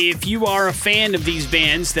 Reminder, if you are a fan of these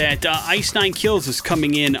bands, that Ice Nine Kills is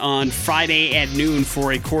coming in on Friday at noon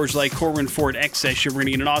for a Coors Light Corwin Ford X session. We're going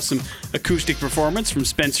to get an awesome acoustic performance from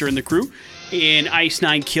Spencer and the crew in Ice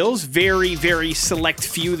Nine Kills. Very, very select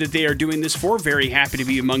few that they are doing this for. Very happy to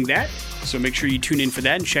be among that. So make sure you tune in for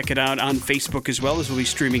that and check it out on Facebook as well, as we'll be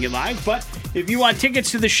streaming it live. But if you want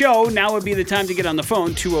tickets to the show, now would be the time to get on the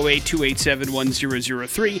phone,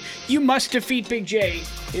 208-287-1003. You must defeat Big J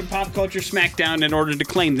in Pop Culture Smackdown in order to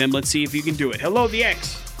claim them. Let's see if you can do it. Hello, the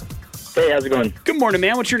X. Hey, how's it going? Good morning,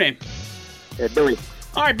 man. What's your name? Billy.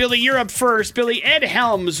 All right, Billy, you're up first. Billy, Ed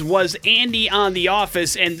Helms was Andy on The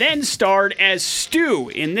Office and then starred as Stu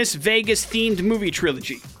in this Vegas-themed movie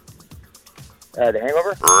trilogy. The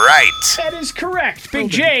Hangover? Right. That is correct. Big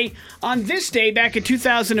J, on this day back in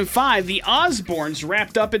 2005, the Osbournes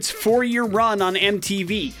wrapped up its 4-year run on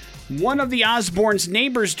MTV. One of the Osbournes'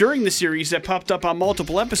 neighbors during the series that popped up on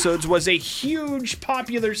multiple episodes was a huge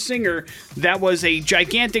popular singer that was a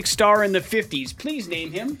gigantic star in the 50s. Please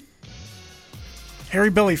name him. Harry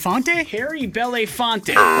Belafonte? Harry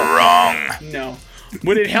Belafonte. Wrong. No.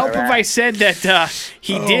 Would it help if I said that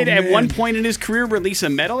he did at one point in his career release a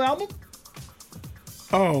metal album?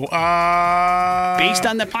 Based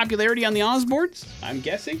on the popularity on the Osbournes, I'm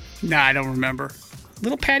guessing? Nah, I don't remember.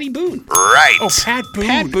 Little Patty Boone. Right. Oh, Pat Boone.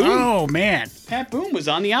 Pat Boone. Oh, man. Pat Boone was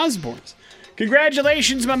on the Osbournes.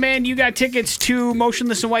 Congratulations, my man. You got tickets to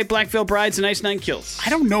Motionless in White, Black Veil Brides, and Ice Nine Kills. I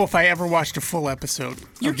don't know if I ever watched a full episode.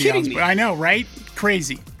 You're of the kidding Osbournes. me. I know, right?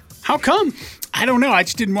 Crazy. How come? I don't know. I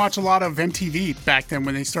just didn't watch a lot of MTV back then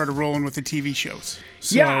when they started rolling with the TV shows.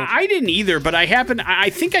 So, Yeah, I didn't either, but I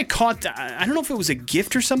think I caught, I don't know if it was a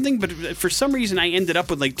gift or something, but for some reason I ended up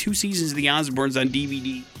with like 2 seasons of the Osbournes on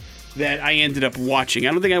DVD that I ended up watching.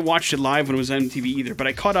 I don't think I watched it live when it was on MTV either, but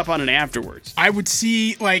I caught up on it afterwards. I would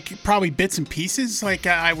see like probably bits and pieces. Like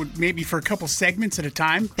I would maybe for a couple segments at a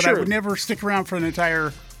time, but I Sure. would never stick around for an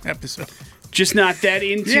entire episode. Just not that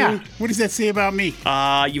into... Yeah. What does that say about me?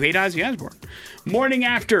 You hate Ozzy Osbourne. Morning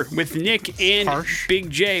After with Nick and Harsh. Big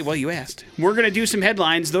J. Well, you asked. We're going to do some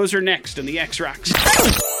headlines. Those are next on the X-Rocks.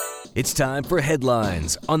 It's time for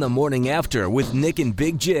headlines on the Morning After with Nick and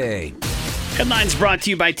Big J. Headlines brought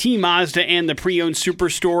to you by Team Mazda and the Pre-Owned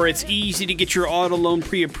Superstore. It's easy to get your auto loan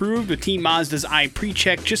pre-approved with Team Mazda's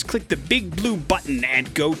iPreCheck. Just click the big blue button at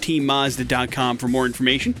goteammazda.com for more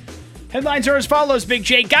information. Headlines are as follows, Big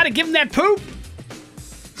J. Gotta give him that poop.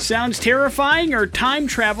 Sounds terrifying or time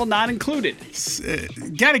travel not included?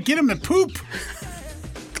 Gotta get him the poop.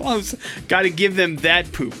 Close. Gotta give them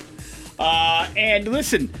that poop. And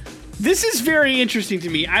listen, this is very interesting to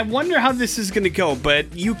me. I wonder how this is going to go,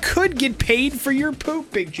 but you could get paid for your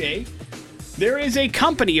poop, Big J. There is a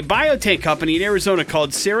company, a biotech company in Arizona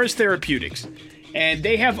called Ceres Therapeutics, and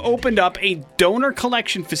they have opened up a donor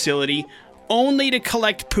collection facility only to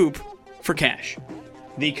collect poop for cash.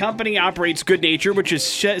 The company operates Good Nature, which is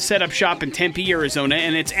set up shop in Tempe, Arizona,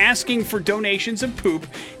 and it's asking for donations of poop,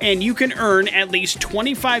 and you can earn at least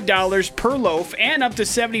 $25 per loaf and up to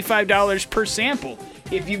 $75 per sample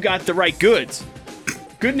if you've got the right goods.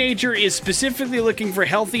 Good Nature is specifically looking for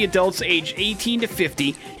healthy adults aged 18 to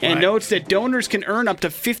 50 and notes that donors can earn up to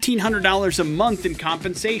 $1,500 a month in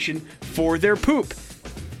compensation for their poop.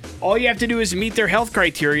 All you have to do is meet their health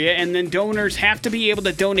criteria, and then donors have to be able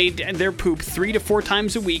to donate their poop 3 to 4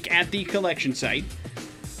 times a week at the collection site.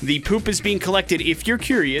 The poop is being collected, if you're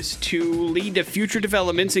curious, to lead to future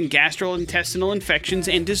developments in gastrointestinal infections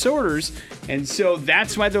and disorders, and so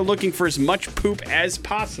that's why they're looking for as much poop as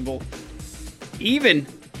possible. Even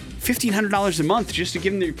 $1,500 a month just to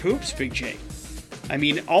give them their poops, Big J. I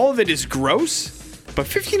mean, all of it is gross, but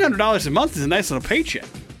 $1,500 a month is a nice little paycheck.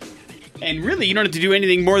 And really, you don't have to do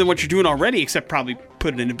anything more than what you're doing already, except probably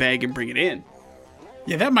put it in a bag and bring it in.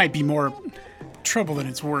 Yeah, that might be more trouble than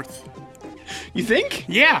it's worth. You think?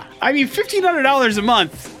 Yeah. I mean, $1,500 a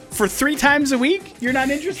month for 3 times a week? You're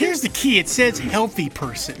not interested? Here's the key. It says healthy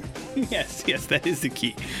person. Yes, that is the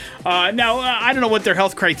key. Now, I don't know what their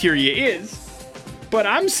health criteria is, but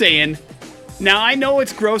I'm saying, now I know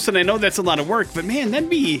it's gross and I know that's a lot of work, but man,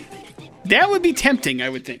 that would be tempting, I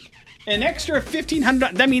would think. An extra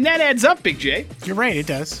 $1,500, I mean, that adds up, Big J. You're right, it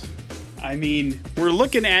does. I mean, we're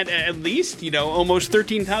looking at least, almost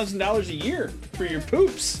 $13,000 a year for your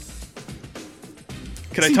poops.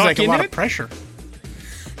 Could Seems I talk like a into lot it? of pressure.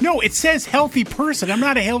 No, it says healthy person. I'm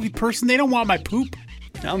not a healthy person. They don't want my poop.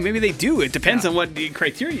 No, maybe they do. It depends on what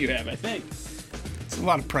criteria you have, I think. It's a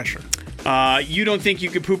lot of pressure. You don't think you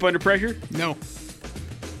could poop under pressure? No.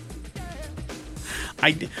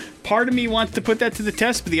 Part of me wants to put that to the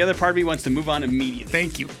test, but the other part of me wants to move on immediately.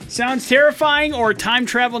 Thank you. Sounds terrifying or time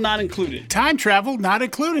travel not included? Time travel not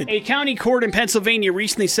included. A county court in Pennsylvania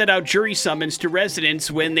recently sent out jury summons to residents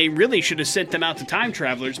when they really should have sent them out to time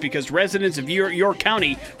travelers because residents of York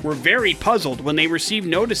County were very puzzled when they received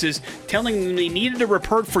notices telling them they needed to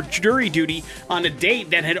report for jury duty on a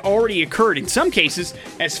date that had already occurred, in some cases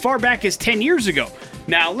as far back as 10 years ago.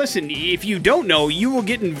 Now, listen, if you don't know, you will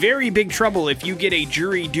get in very big trouble if you get a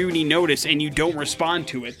jury duty notice and you don't respond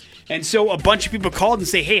to it. And so a bunch of people called and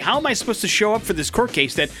say, hey, how am I supposed to show up for this court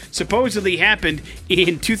case that supposedly happened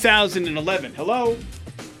in 2011? Hello?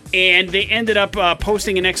 And they ended up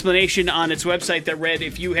posting an explanation on its website that read,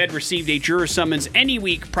 if you had received a juror summons any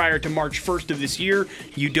week prior to March 1st of this year,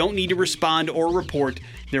 you don't need to respond or report.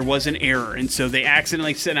 There was an error. And so they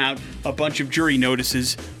accidentally sent out a bunch of jury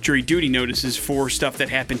duty notices for stuff that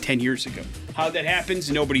happened 10 years ago. How that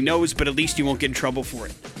happens, nobody knows, but at least you won't get in trouble for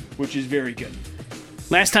it, which is very good.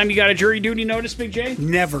 Last time you got a jury duty notice, Big J?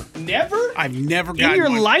 Never. Never? I've never gotten in your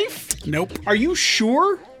one. life? Nope. Are you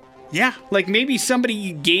sure? Yeah. Like maybe somebody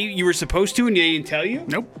you were supposed to and they didn't tell you?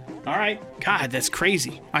 Nope. All right. God, that's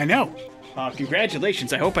crazy. I know.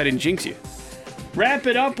 Congratulations. I hope I didn't jinx you. Wrap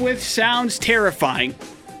it up with sounds terrifying.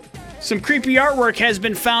 Some creepy artwork has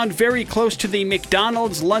been found very close to the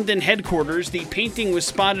McDonald's London headquarters. The painting was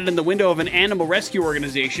spotted in the window of an animal rescue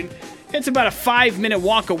organization. It's about a 5-minute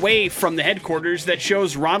walk away from the headquarters that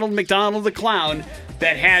shows Ronald McDonald the clown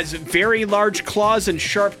that has very large claws and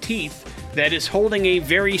sharp teeth that is holding a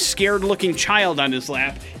very scared-looking child on his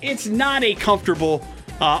lap. It's not a comfortable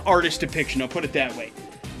artist depiction, I'll put it that way.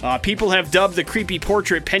 People have dubbed the creepy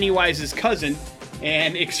portrait Pennywise's cousin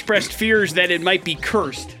and expressed fears that it might be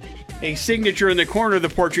cursed. A signature in the corner of the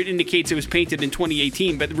portrait indicates it was painted in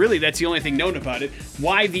 2018, but really that's the only thing known about it.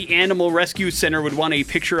 Why the Animal Rescue Center would want a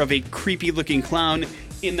picture of a creepy-looking clown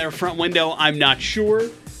in their front window, I'm not sure.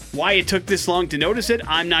 Why it took this long to notice it,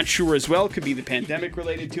 I'm not sure as well. Could be the pandemic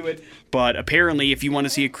related to it. But apparently, if you want to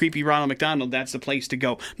see a creepy Ronald McDonald, that's the place to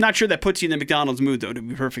go. Not sure that puts you in the McDonald's mood, though, to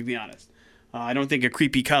be perfectly honest. I don't think a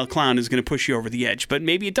creepy clown is going to push you over the edge, but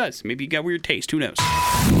maybe it does. Maybe you got weird taste. Who knows?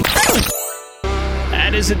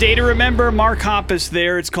 That is a day to remember. Mark Hoppus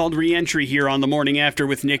there. It's called Re-Entry here on The Morning After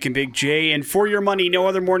with Nick and Big J. And for your money, no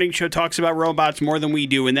other morning show talks about robots more than we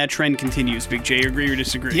do, and that trend continues. Big J, agree or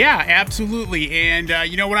disagree? Yeah, absolutely. And,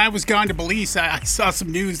 when I was gone to Belize, I saw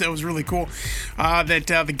some news that was really cool, that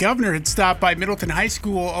the governor had stopped by Middleton High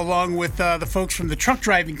School along with the folks from the truck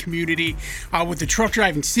driving community with the truck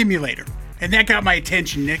driving simulator. And that got my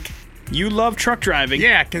attention, Nick. You love truck driving.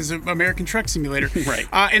 Yeah, because of American Truck Simulator. Right.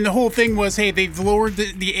 And the whole thing was, hey, they've lowered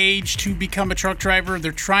the age to become a truck driver.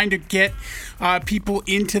 They're trying to get people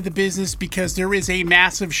into the business because there is a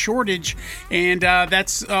massive shortage, and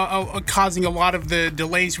that's causing a lot of the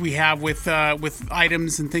delays we have with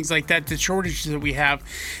items and things like that, the shortages that we have.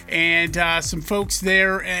 And some folks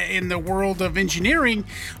there in the world of engineering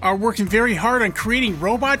are working very hard on creating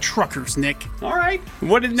robot truckers, Nick. All right.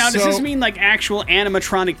 Does this mean like actual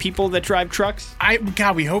animatronic people that drive trucks?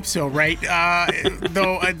 God, we hope so, right?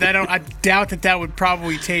 Though I doubt that would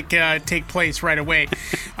probably take place right away.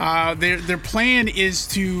 Their plan is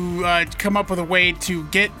to come up with a way to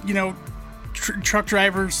get truck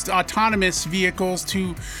drivers, autonomous vehicles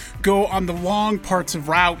to go on the long parts of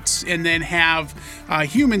routes, and then have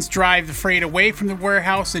humans drive the freight away from the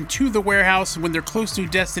warehouse and to the warehouse when they're close to a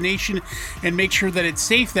destination, and make sure that it's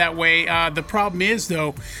safe that way. The problem is,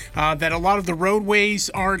 though, that a lot of the roadways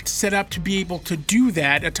aren't set up to be able to do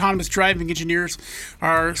that. Autonomous driving engineers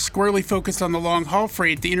are squarely focused on the long haul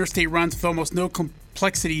freight. The interstate runs with almost no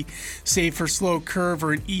complexity, save for slow curve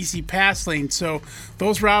or an easy pass lane. So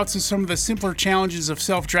those routes are some of the simpler challenges of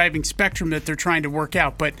self-driving spectrum that they're trying to work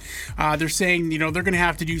out. But they're saying, they're going to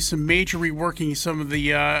have to do some major reworking of some of the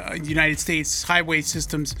United States highway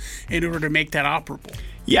systems in order to make that operable.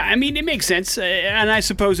 Yeah, I mean, it makes sense, and I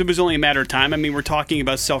suppose it was only a matter of time. I mean, we're talking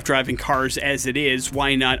about self-driving cars as it is.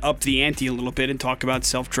 Why not up the ante a little bit and talk about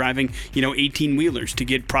self-driving, 18-wheelers to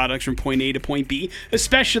get products from point A to point B,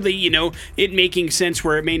 especially, it making sense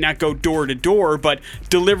where it may not go door to door, but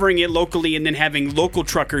delivering it locally and then having local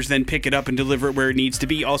truckers then pick it up and deliver it where it needs to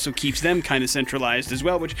be also keeps them kind of centralized as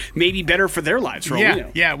well, which may be better for their lives for all we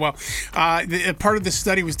know. Yeah, well, part of the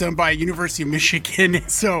study was done by University of Michigan,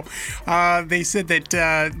 so they said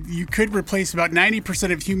that you could replace about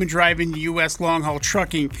 90% of human driving U.S. long-haul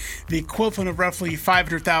trucking, the equivalent of roughly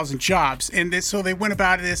 500,000 jobs. And so they went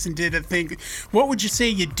about this and did a thing. What would you say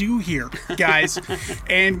you do here, guys?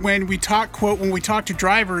 And when we talk to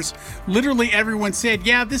drivers, literally everyone said,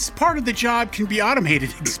 yeah, this part of the job can be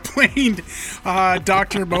automated, explained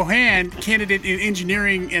Dr. Mohan, candidate in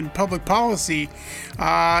engineering and public policy.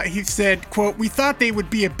 He said, quote, "We thought they would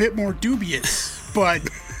be a bit more dubious, but..."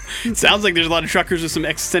 Sounds like there's a lot of truckers with some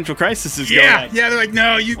existential crises going on. Yeah, they're like,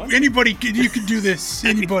 no, you can do this.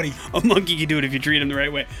 Anybody. A monkey can do it if you treat him the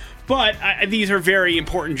right way. But these are very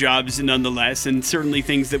important jobs nonetheless, and certainly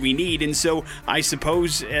things that we need. And so I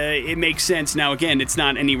suppose it makes sense. Now, again, it's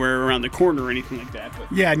not anywhere around the corner or anything like that.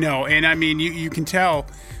 But. Yeah, no. And I mean, you can tell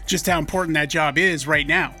just how important that job is right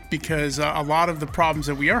now, because a lot of the problems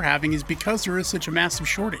that we are having is because there is such a massive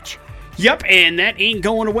shortage. Yep, and that ain't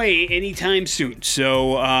going away anytime soon.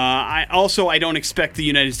 So I don't expect the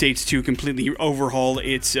United States to completely overhaul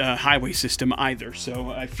its highway system either.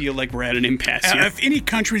 So I feel like we're at an impasse here. If any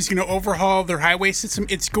country is going to overhaul their highway system,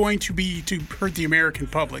 it's going to be to hurt the American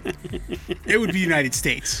public. It would be the United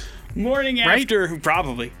States. Morning After,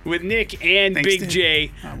 probably, with Nick and Thanks Big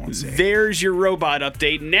J. I won't say. There's your robot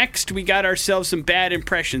update. Next, we got ourselves some bad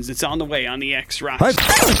impressions. It's on the way on the X Rocks.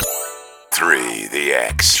 3, the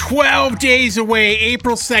X. 12 days away,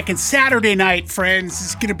 April 2nd, Saturday night, friends.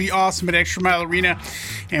 This is going to be awesome at Extra Mile Arena.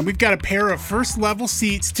 And we've got a pair of first-level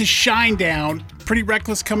seats to Shinedown. Pretty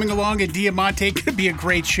Reckless coming along, and Diamante. Could be a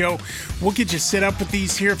great show. We'll get you set up with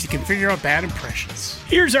these here if you can figure out bad impressions.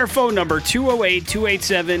 Here's our phone number,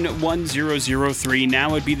 208-287-1003.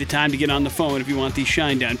 Now would be the time to get on the phone if you want these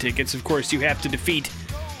Shinedown tickets. Of course, you have to defeat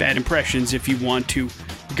bad impressions if you want to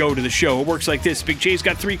go to the show. It works like this. Big J's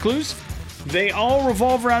got 3 clues. They all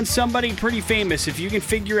revolve around somebody pretty famous. If you can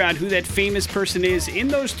figure out who that famous person is in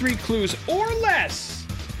those 3 clues or less,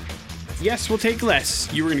 yes, we'll take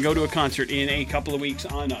less. You were going to go to a concert in a couple of weeks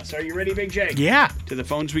on us. Are you ready, Big J? Yeah. To the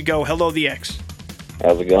phones we go. Hello, the X.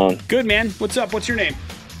 How's it going? Good, man. What's up? What's your name?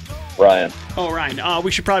 Ryan. Oh, Ryan. We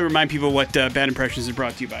should probably remind people what Bad Impressions is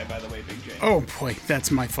brought to you by the way, Big J. Oh, boy, that's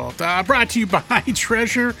my fault. Brought to you by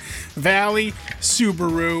Treasure Valley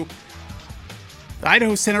Subaru, the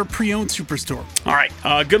Idaho Center Pre-Owned Superstore. All right.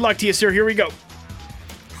 Good luck to you, sir. Here we go.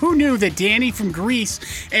 Who knew that Danny from Grease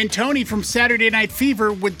and Tony from Saturday Night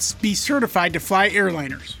Fever would be certified to fly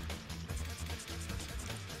airliners?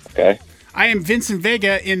 Okay. I am Vincent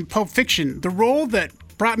Vega in Pulp Fiction, the role that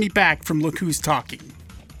brought me back from Look Who's Talking.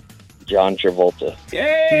 John Travolta.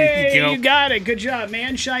 Hey, There you go. you got it. Good job,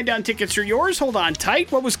 man. Shinedown tickets are yours. Hold on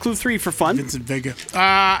tight. What was clue 3 for fun? Vincent Vega.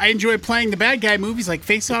 I enjoy playing the bad guy movies like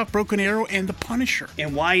Face Off, Broken Arrow, and The Punisher.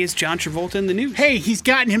 And why is John Travolta in the news? Hey, he's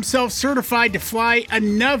gotten himself certified to fly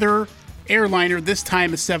another airliner, this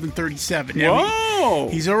time a 737. Now, Whoa!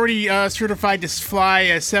 he's already certified to fly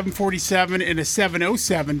a 747 and a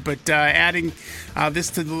 707, but adding this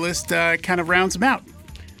to the list kind of rounds him out.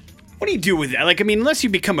 What do you do with that? Like, I mean, unless you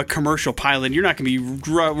become a commercial pilot, you're not going to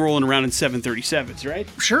be rolling around in 737s, right?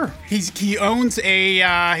 Sure, he owns a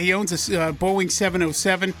Boeing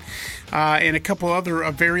 707 and a couple other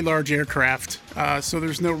very large aircraft. So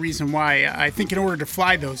there's no reason why. I think in order to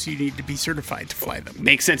fly those, you need to be certified to fly them.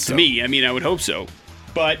 Makes sense to me. I mean, I would hope so.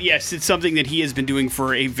 But yes, it's something that he has been doing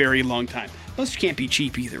for a very long time. Plus, you can't be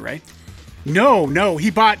cheap either, right? No. He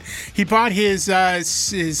bought his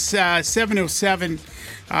 707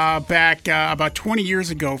 back about 20 years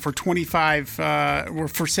ago for for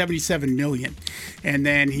 $77 million, and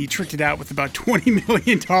then he tricked it out with about $20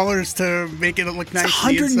 million to make it look nice.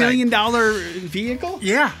 $100 million vehicle?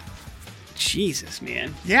 Yeah, Jesus,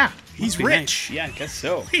 man. yeah. He's Must be rich. nice. Yeah, I guess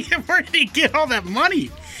so. Where did he get all that money?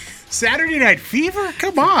 Saturday Night Fever?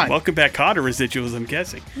 Come on. Welcome back, Cotter residuals, I'm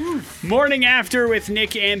guessing. Morning After with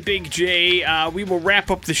Nick and Big J. We will wrap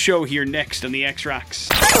up the show here next on the X-Rocks.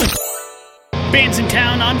 Bands in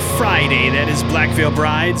town on Friday. That is Black Veil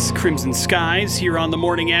Brides, Crimson Skies here on the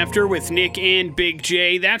Morning After with Nick and Big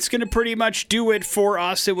J. That's going to pretty much do it for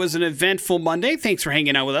us. It was an eventful Monday. Thanks for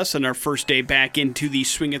hanging out with us on our first day back into the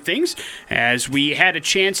swing of things, as we had a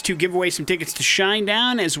chance to give away some tickets to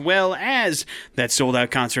Shinedown as well as that sold-out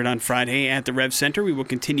concert on Friday at the Rev Center. We will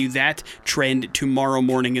continue that trend tomorrow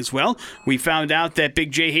morning as well. We found out that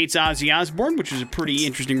Big J hates Ozzy Osbourne, which is a pretty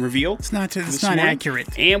interesting reveal. It's not this morning.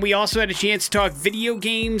 accurate. And we also had a chance to talk video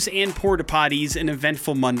games and porta potties, an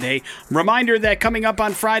eventful Monday. Reminder that coming up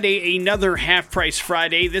on Friday, another Half Price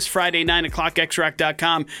Friday. This Friday, 9 o'clock,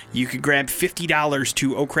 xrock.com. You could grab $50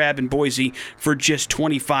 to O Crab in Boise for just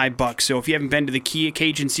 $25. So if you haven't been to the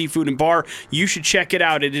Cajun Seafood and Bar, you should check it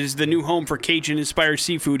out. It is the new home for Cajun-inspired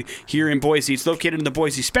seafood here in Boise. It's located in the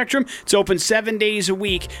Boise Spectrum. It's open 7 days a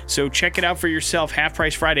week, so check it out for yourself. Half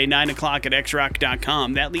Price Friday, 9 o'clock at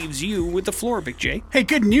xrock.com. That leaves you with the floor, Big J. Hey,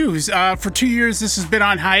 good news. For 2 years, this has been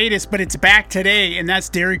on hiatus, but it's back today, and that's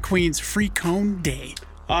Dairy Queen's Free Cone Day.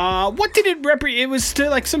 What did it represent? It was still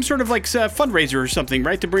like some sort of like fundraiser or something,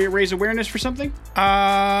 right? To raise awareness for something?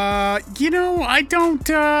 I don't,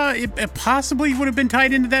 it possibly would have been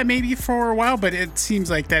tied into that maybe for a while, but it seems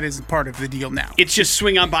like that isn't part of the deal now. It's just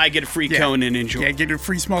swing on by, get a free cone, and enjoy. Yeah, get a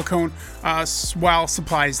free small cone while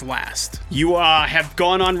supplies last. You have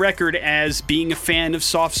gone on record as being a fan of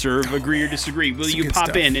soft serve. Agree or disagree? Will you good pop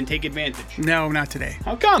stuff. in and take advantage? No, not today.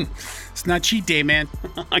 How come? It's not cheat day, man.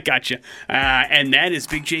 I gotcha. And that is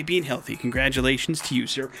Big J being healthy. Congratulations to you,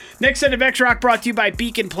 sir. Next set of X-Rock brought to you by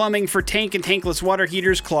Beacon Plumbing for tank and tankless water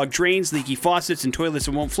heaters, clogged drains, leaky faucets, and toilets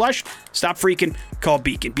that won't flush. Stop freaking. Call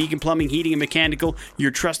Beacon. Beacon Plumbing, Heating, and Mechanical,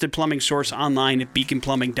 your trusted plumbing source online at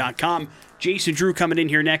beaconplumbing.com. Jason Drew coming in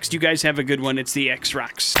here next. You guys have a good one. It's the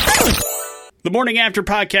X-Rocks. The Morning After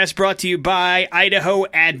podcast brought to you by Idaho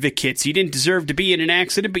Advocates. You didn't deserve to be in an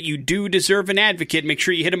accident, but you do deserve an advocate. Make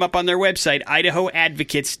sure you hit them up on their website,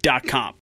 idahoadvocates.com.